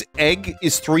 His egg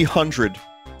is 300.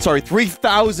 Sorry,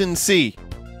 3000 C.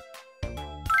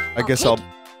 I guess I'll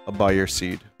buy your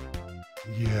seed.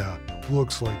 Yeah,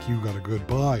 looks like you got a good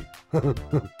buy.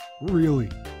 Really?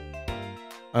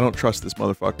 I don't trust this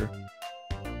motherfucker.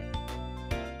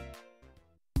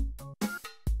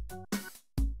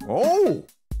 Oh,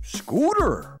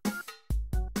 Scooter.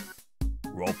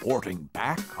 Reporting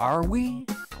back, are we?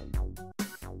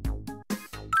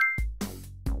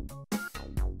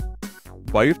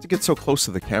 Why do you have to get so close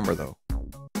to the camera, though?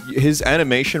 His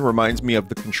animation reminds me of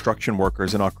the construction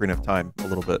workers in Ocarina of Time, a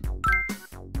little bit.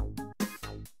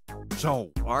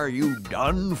 So, are you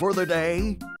done for the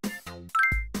day?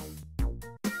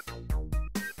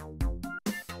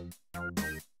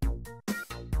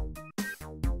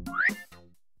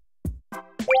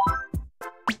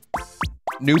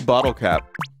 New bottle cap.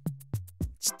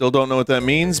 Still don't know what that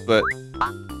means, but...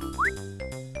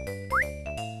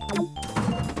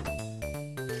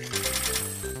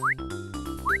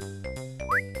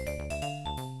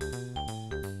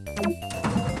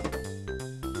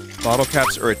 Bottle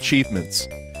caps are achievements.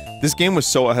 This game was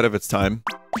so ahead of its time.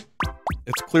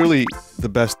 It's clearly the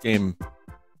best game.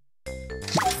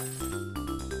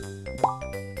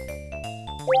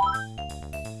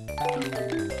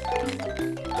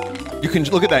 You can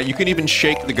look at that. You can even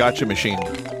shake the gacha machine.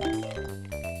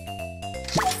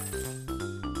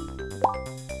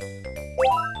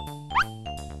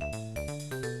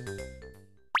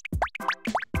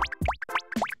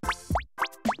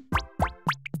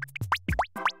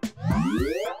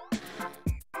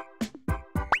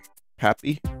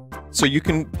 Pappy? So you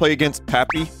can play against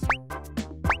Pappy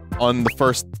on the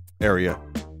first area.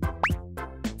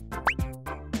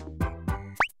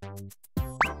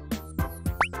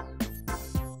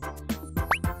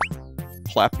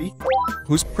 Plappy?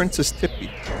 Who's Princess Tippy?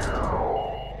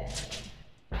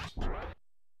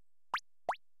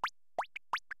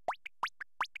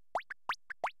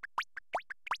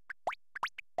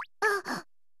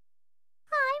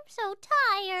 I'm so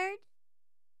tired.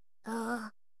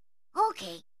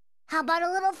 Okay. How about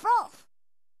a little froth?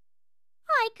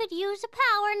 I could use a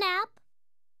power nap.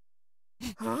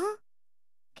 Huh?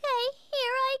 Okay,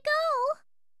 here I go.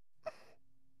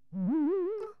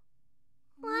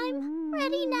 I'm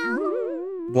ready now.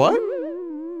 What?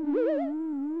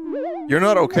 You're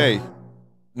not okay.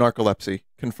 Narcolepsy.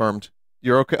 Confirmed.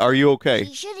 You're okay. Are you okay?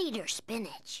 She should eat her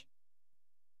spinach.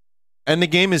 And the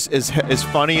game is as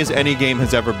funny as any game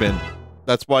has ever been.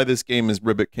 That's why this game is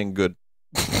Ribbit King good.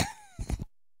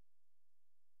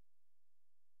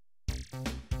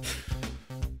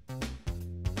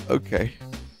 Okay.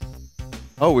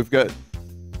 Oh, we've got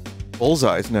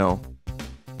bullseyes now.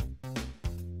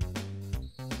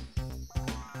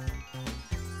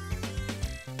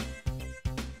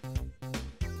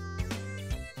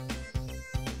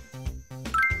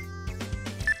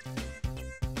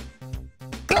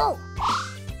 Go!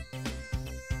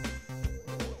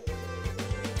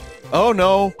 Oh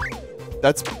no!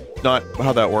 That's not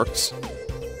how that works.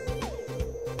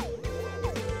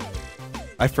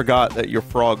 I forgot that your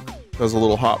frog does a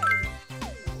little hop.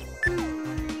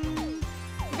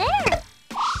 There!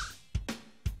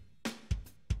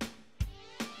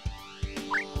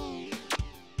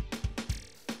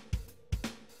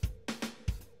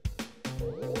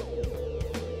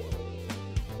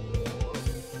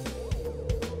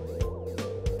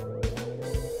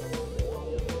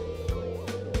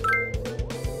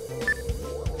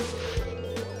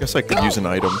 Guess I could use an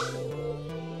item.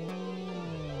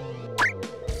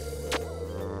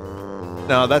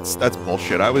 No, that's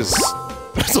bullshit. I was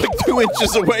like 2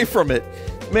 inches away from it.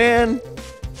 Man,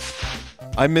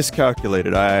 I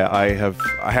miscalculated. I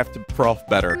have to prof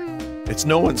better. It's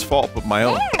no one's fault but my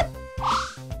own.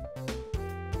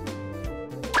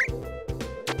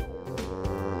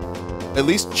 At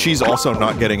least she's also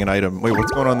not getting an item. Wait,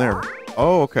 what's going on there?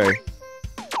 Oh, okay.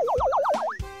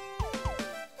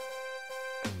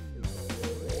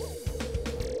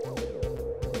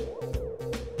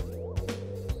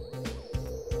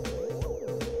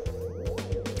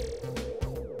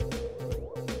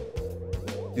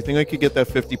 Do you think I could get that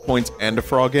 50 points and a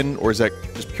frog in, or is that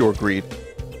just pure greed?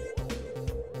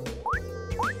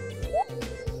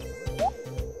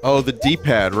 Oh, the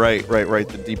D-pad, right,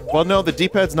 the D... Well, no, the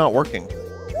D-pad's not working.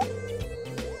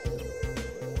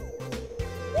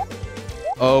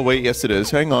 Oh, wait, yes it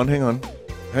is. Hang on. Hang on.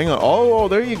 Oh,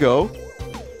 there you go.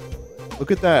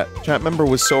 Look at that. Chat member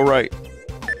was so right.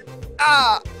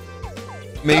 Ah!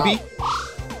 Maybe?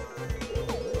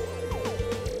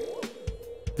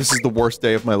 This is the worst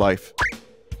day of my life.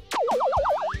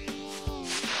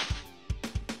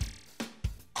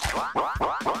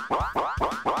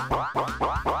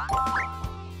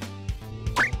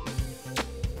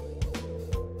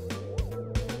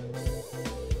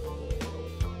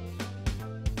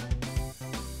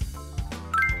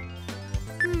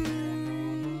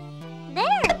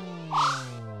 There!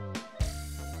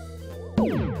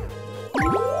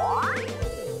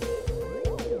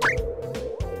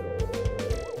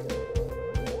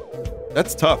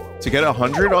 That's tough. To get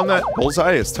 100 on that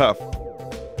bullseye is tough.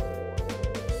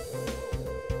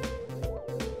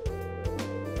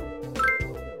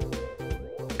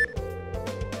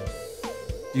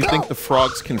 Do you think the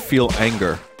frogs can feel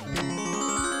anger?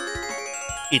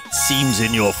 It seems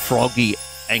in your froggy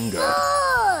anger.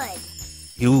 Good!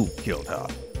 You killed her.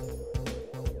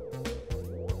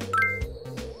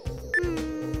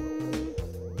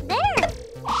 There!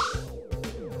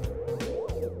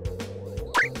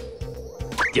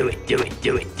 Do it, do it,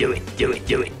 do it, do it, do it,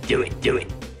 do it, do it, do it.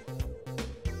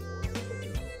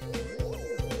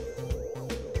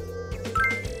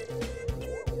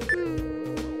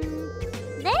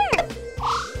 There!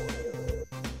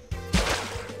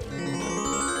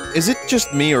 Is it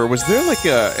just me, or was there like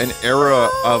an era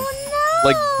of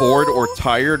like bored or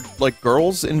tired like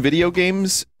girls in video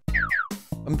games?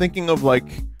 I'm thinking of like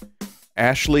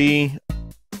Ashley.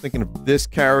 Thinking of this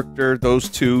character, those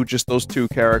two, just those two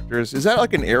characters. Is that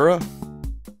like an era?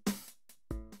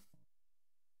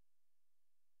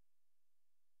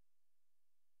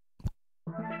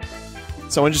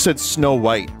 Someone just said Snow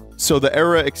White. So the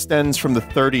era extends from the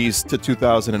 30s to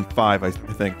 2005, I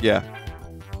think, yeah.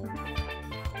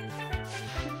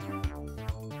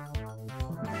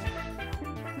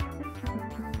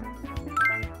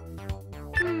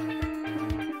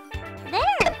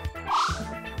 There!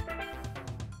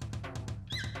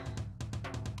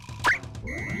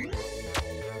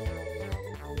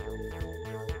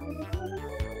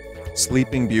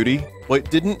 Sleeping Beauty? Wait,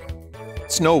 didn't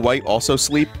Snow White also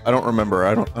sleep? I don't remember.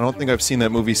 I don't think I've seen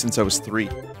that movie since I was 3.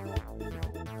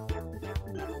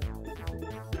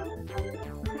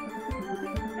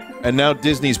 And now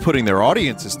Disney's putting their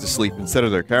audiences to sleep instead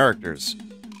of their characters.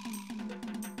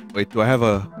 Wait, do I have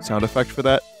a sound effect for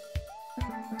that?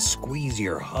 Squeeze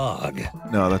your hog.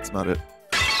 No, that's not it.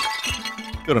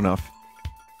 Good enough.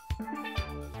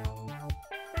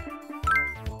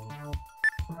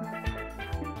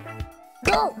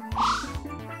 Go!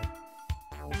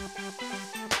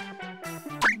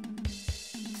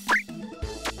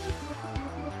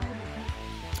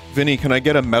 Vinny, can I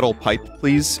get a metal pipe,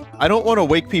 please? I don't want to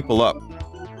wake people up.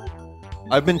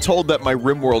 I've been told that my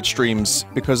RimWorld streams,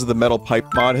 because of the metal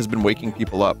pipe mod, has been waking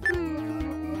people up.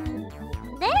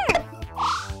 There!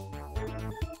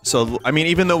 So, I mean,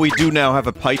 even though we do now have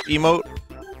a pipe emote,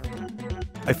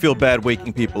 I feel bad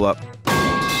waking people up.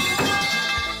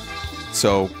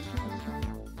 So,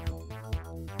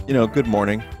 you know, good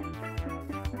morning.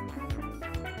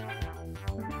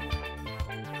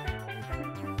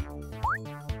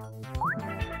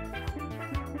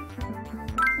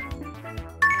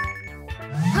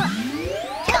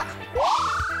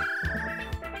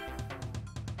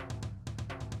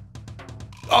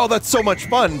 Oh, that's so much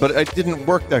fun, but it didn't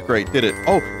work that great, did it?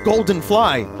 Oh, golden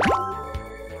fly!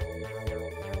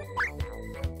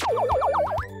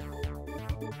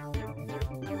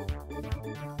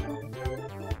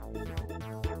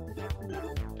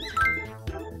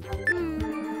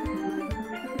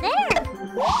 There!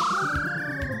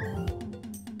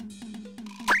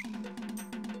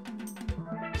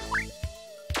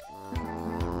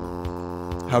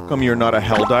 How come you're not a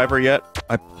hell diver yet?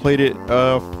 I played it,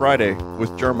 Friday with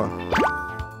Germa.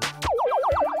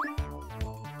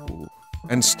 Ooh.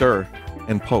 And Stir.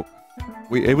 And Poke.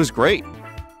 It was great.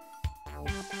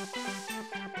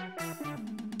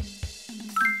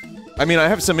 I mean, I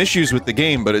have some issues with the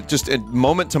game, but it just,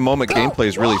 moment-to-moment gameplay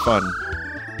is really fun.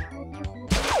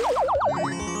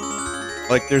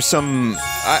 Like, there's some...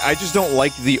 I just don't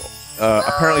like the...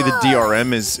 apparently the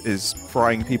DRM is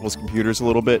frying people's computers a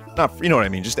little bit. Not, you know what I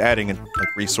mean, just adding in,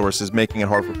 like, resources, making it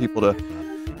hard for people to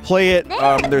play it.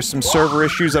 There's some server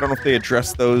issues, I don't know if they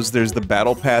addressed those. There's the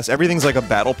battle pass. Everything's like a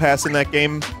battle pass in that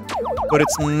game, but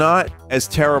it's not as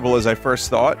terrible as I first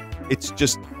thought. It's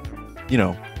just, you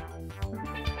know...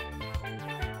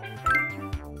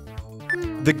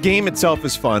 The game itself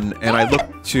is fun, and I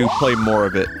look to play more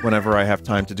of it whenever I have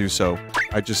time to do so.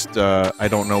 I just, I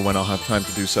don't know when I'll have time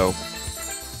to do so.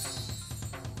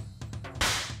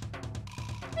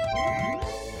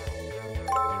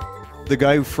 The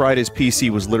guy who fried his PC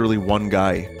was literally one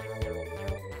guy.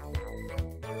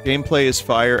 Gameplay is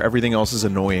fire, everything else is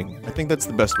annoying. I think that's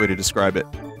the best way to describe it.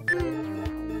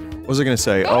 What was I gonna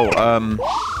say? Oh,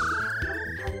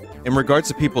 in regards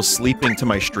to people sleeping to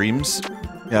my streams,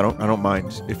 yeah, I don't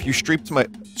mind. If you streep to my...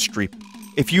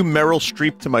 If you Meryl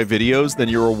Streep to my videos, then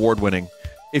you're award-winning.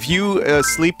 If you,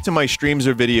 sleep to my streams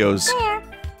or videos,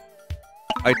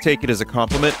 I take it as a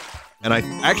compliment, and I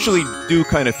actually do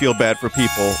kind of feel bad for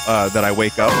people, that I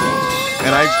wake up.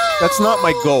 And that's not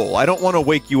my goal. I don't want to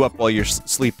wake you up while you're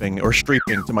sleeping or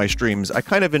streeping to my streams. I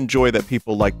kind of enjoy that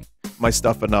people like my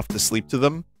stuff enough to sleep to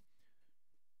them.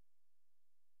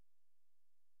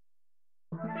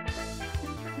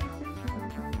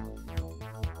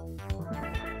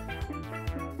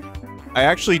 I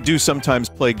actually do sometimes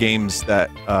play games that,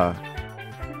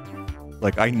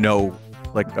 like, I know,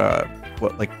 like,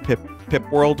 what, like, Pip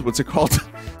World? What's it called?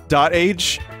 Dot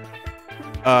Age?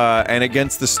 And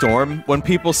Against the Storm. When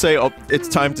people say, oh, it's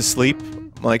time to sleep,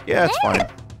 I'm like, yeah, it's fine.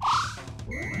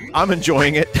 I'm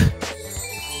enjoying it.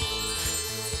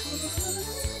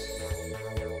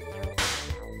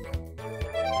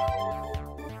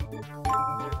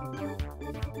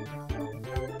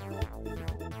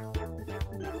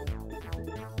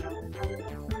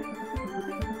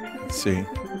 See.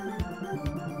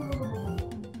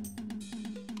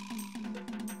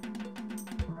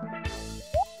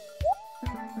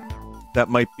 That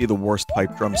might be the worst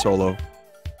pipe drum solo.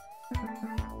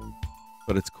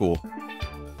 But it's cool.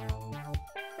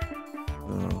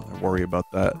 I worry about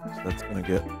that. So that's gonna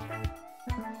get...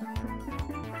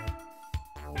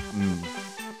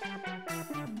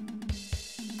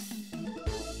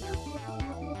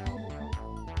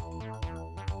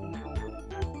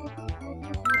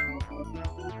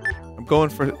 going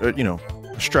for, you know,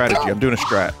 a strategy. I'm doing a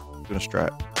strat.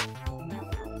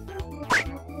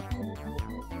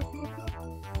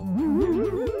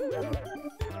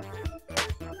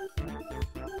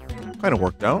 Kind of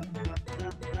worked out.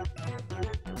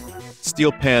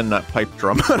 Steel pan, not pipe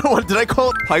drum. Did I call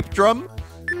it pipe drum?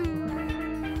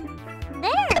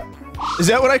 There. Is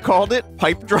that what I called it?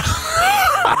 Pipe drum?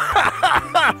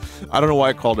 I don't know why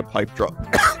I called it pipe drum.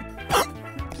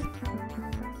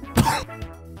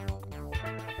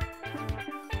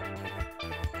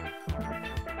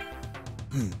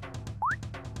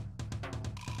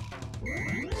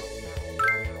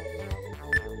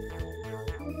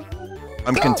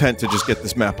 I'm content to just get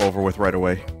this map over with right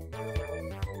away.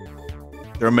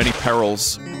 There are many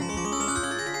perils.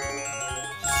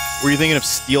 Were you thinking of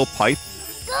steel pipe?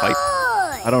 Pipe?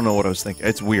 I don't know what I was thinking.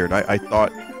 It's weird. I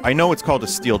thought... I know it's called a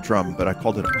steel drum, but I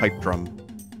called it a pipe drum.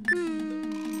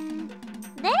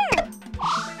 There.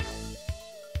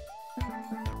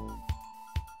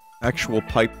 Actual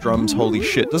pipe drums, holy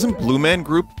shit. Doesn't Blue Man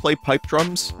Group play pipe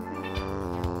drums?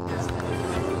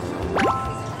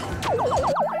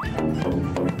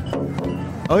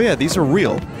 Oh yeah, these are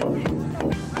real.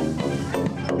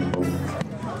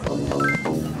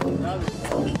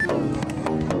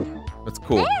 That's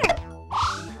cool.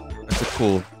 That's a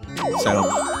cool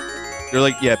sound. They're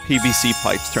like, yeah, PVC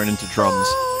pipes turned into drums.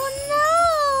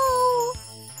 Oh,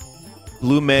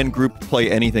 Blue Man Group play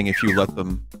anything if you let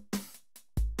them.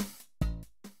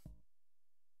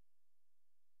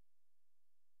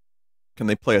 Can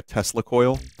they play a Tesla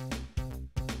coil?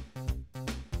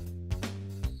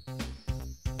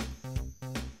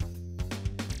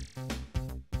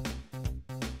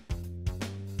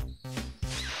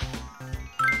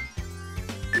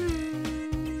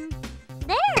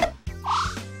 there.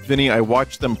 Vinny, I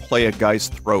watched them play a guy's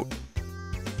throat.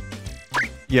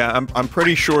 Yeah, I'm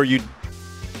pretty sure you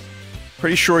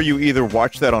either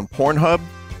watched that on Pornhub,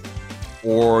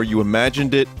 or you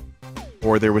imagined it,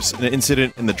 or there was an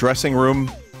incident in the dressing room.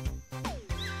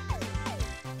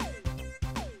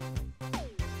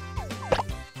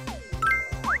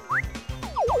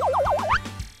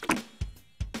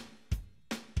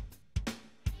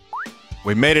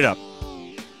 We made it up.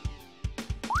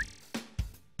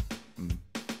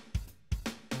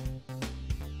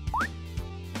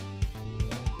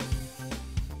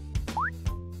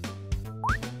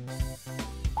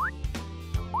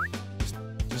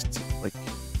 Just like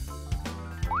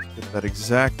get that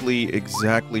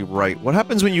exactly right. What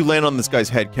happens when you land on this guy's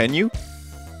head? Can you?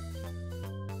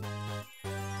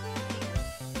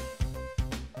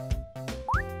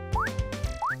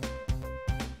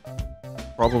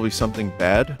 Probably something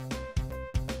bad.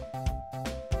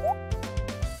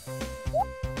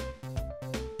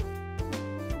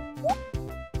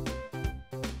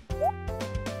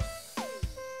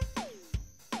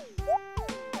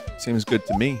 Seems good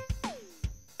to me.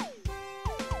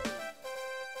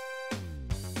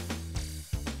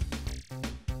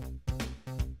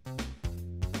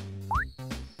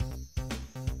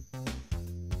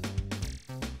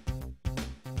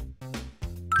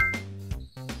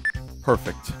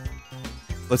 Perfect.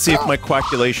 Let's see if my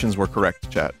calculations were correct,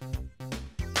 chat.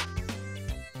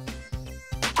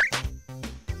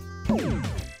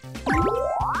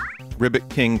 Ribbit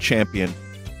King champion.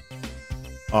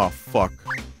 Oh, fuck.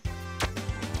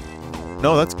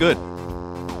 No, that's good.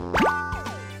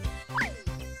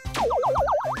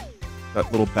 That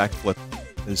little backflip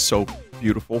is so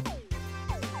beautiful.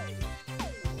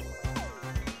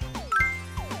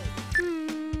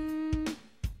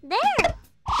 There.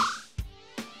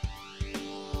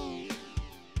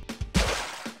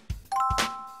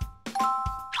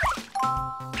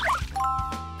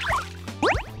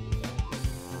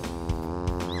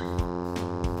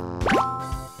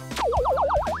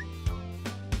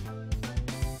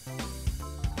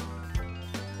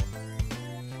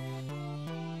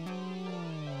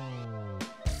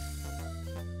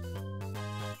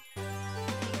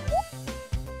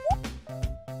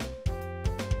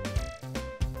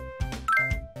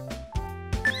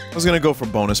 I was gonna go for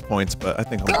bonus points, but I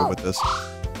think I'll go with this.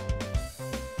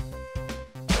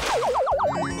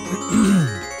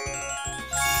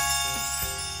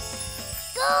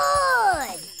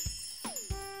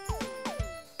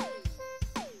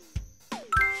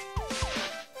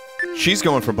 Good. She's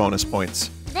going for bonus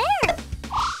points. There.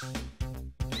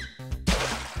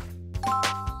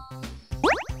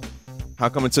 How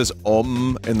come it says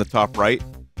in the top right?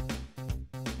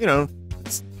 You know,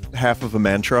 it's half of a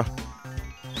mantra.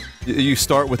 You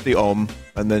start with the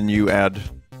and then you add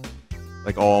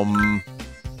like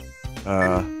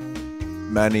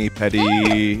mani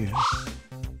pedi,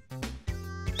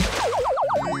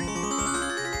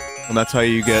 and that's how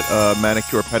you get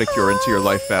manicure pedicure into your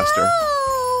life faster.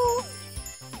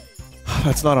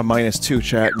 That's not a -2,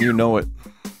 chat, and you know it.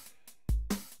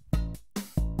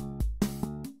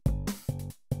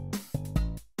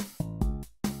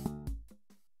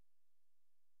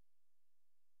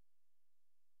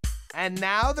 And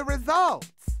now the results.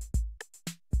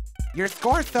 Your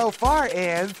score so far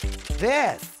is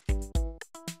this.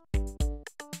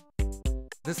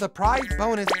 The surprise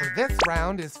bonus for this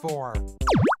round is for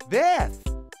this.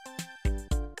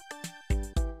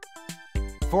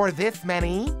 For this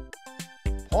many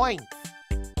points.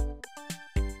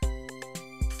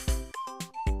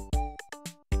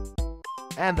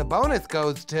 And the bonus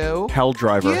goes to Hell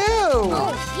Driver. you.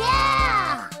 Oh,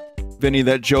 yeah. Vinny,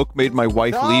 that joke made my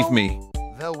wife leave me.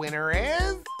 The winner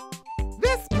is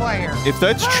this player. If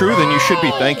that's true, then you should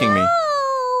be thanking me.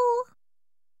 Oh.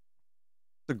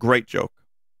 It's a great joke.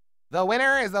 The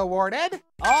winner is awarded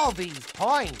all these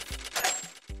points.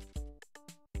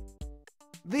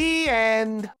 The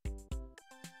end.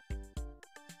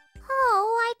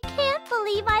 Oh, I can't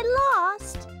believe I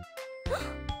lost.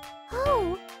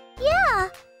 Oh, yeah.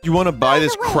 You want to buy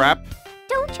this By the way, crap?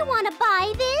 Don't you want to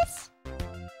buy this?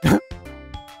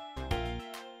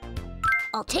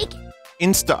 I'll take it.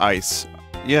 Insta Ice.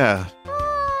 Yeah.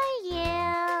 Oh,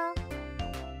 yeah.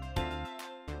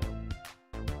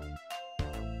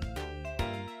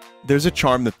 There's a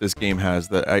charm that this game has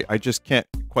that I just can't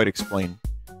quite explain.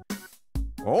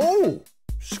 Oh,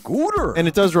 Scooter. And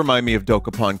it does remind me of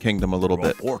Dokapon Kingdom a little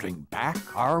bit. Reporting back,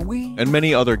 are we? And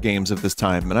many other games of this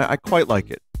time, and I quite like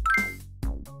it.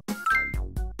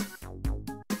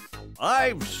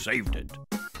 I've saved it.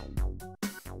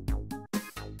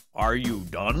 Are you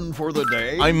done for the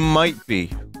day? I might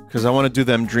be, because I want to do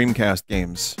them Dreamcast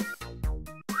games.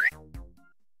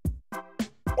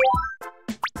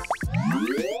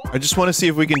 I just want to see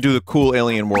if we can do the cool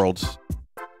alien worlds.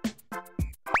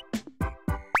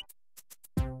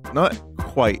 Not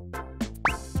quite.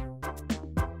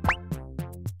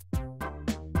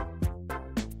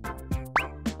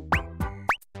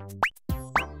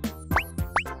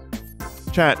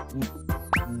 Chat,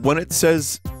 when it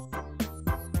says...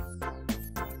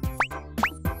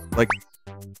 like,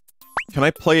 can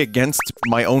I play against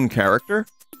my own character?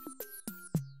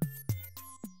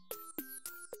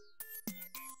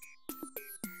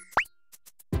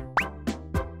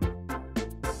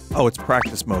 Oh, it's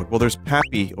practice mode. Well, there's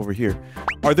Pappy over here.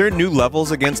 Are there new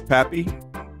levels against Pappy?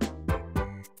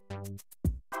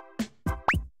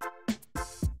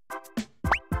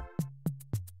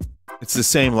 It's the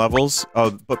same levels?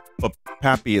 Oh, but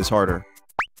Pappy is harder.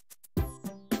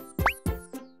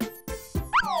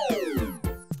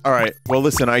 Alright, well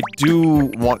listen, I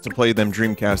do want to play them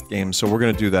Dreamcast games, so we're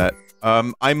gonna do that.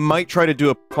 I might try to do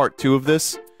a part 2 of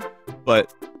this,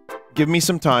 but give me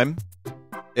some time.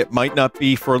 It might not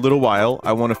be for a little while.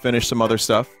 I want to finish some other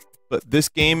stuff. But this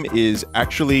game is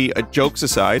actually, jokes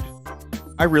aside,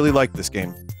 I really like this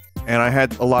game. And I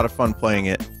had a lot of fun playing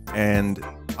it. And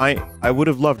I would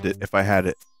have loved it if I had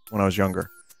it when I was younger.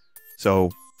 So,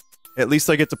 at least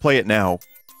I get to play it now.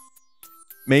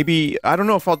 Maybe, I don't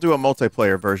know if I'll do a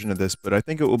multiplayer version of this, but I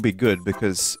think it will be good,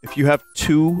 because if you have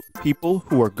 2 people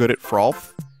who are good at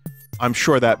Frolf, I'm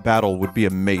sure that battle would be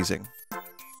amazing.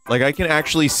 Like, I can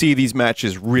actually see these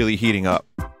matches really heating up.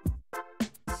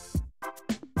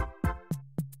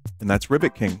 And that's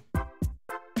Ribbit King.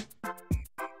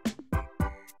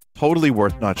 Totally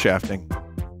worth not shafting.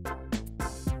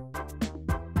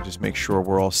 Just make sure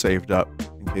we're all saved up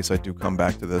in case I do come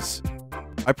back to this.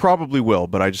 I probably will,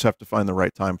 but I just have to find the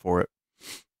right time for it.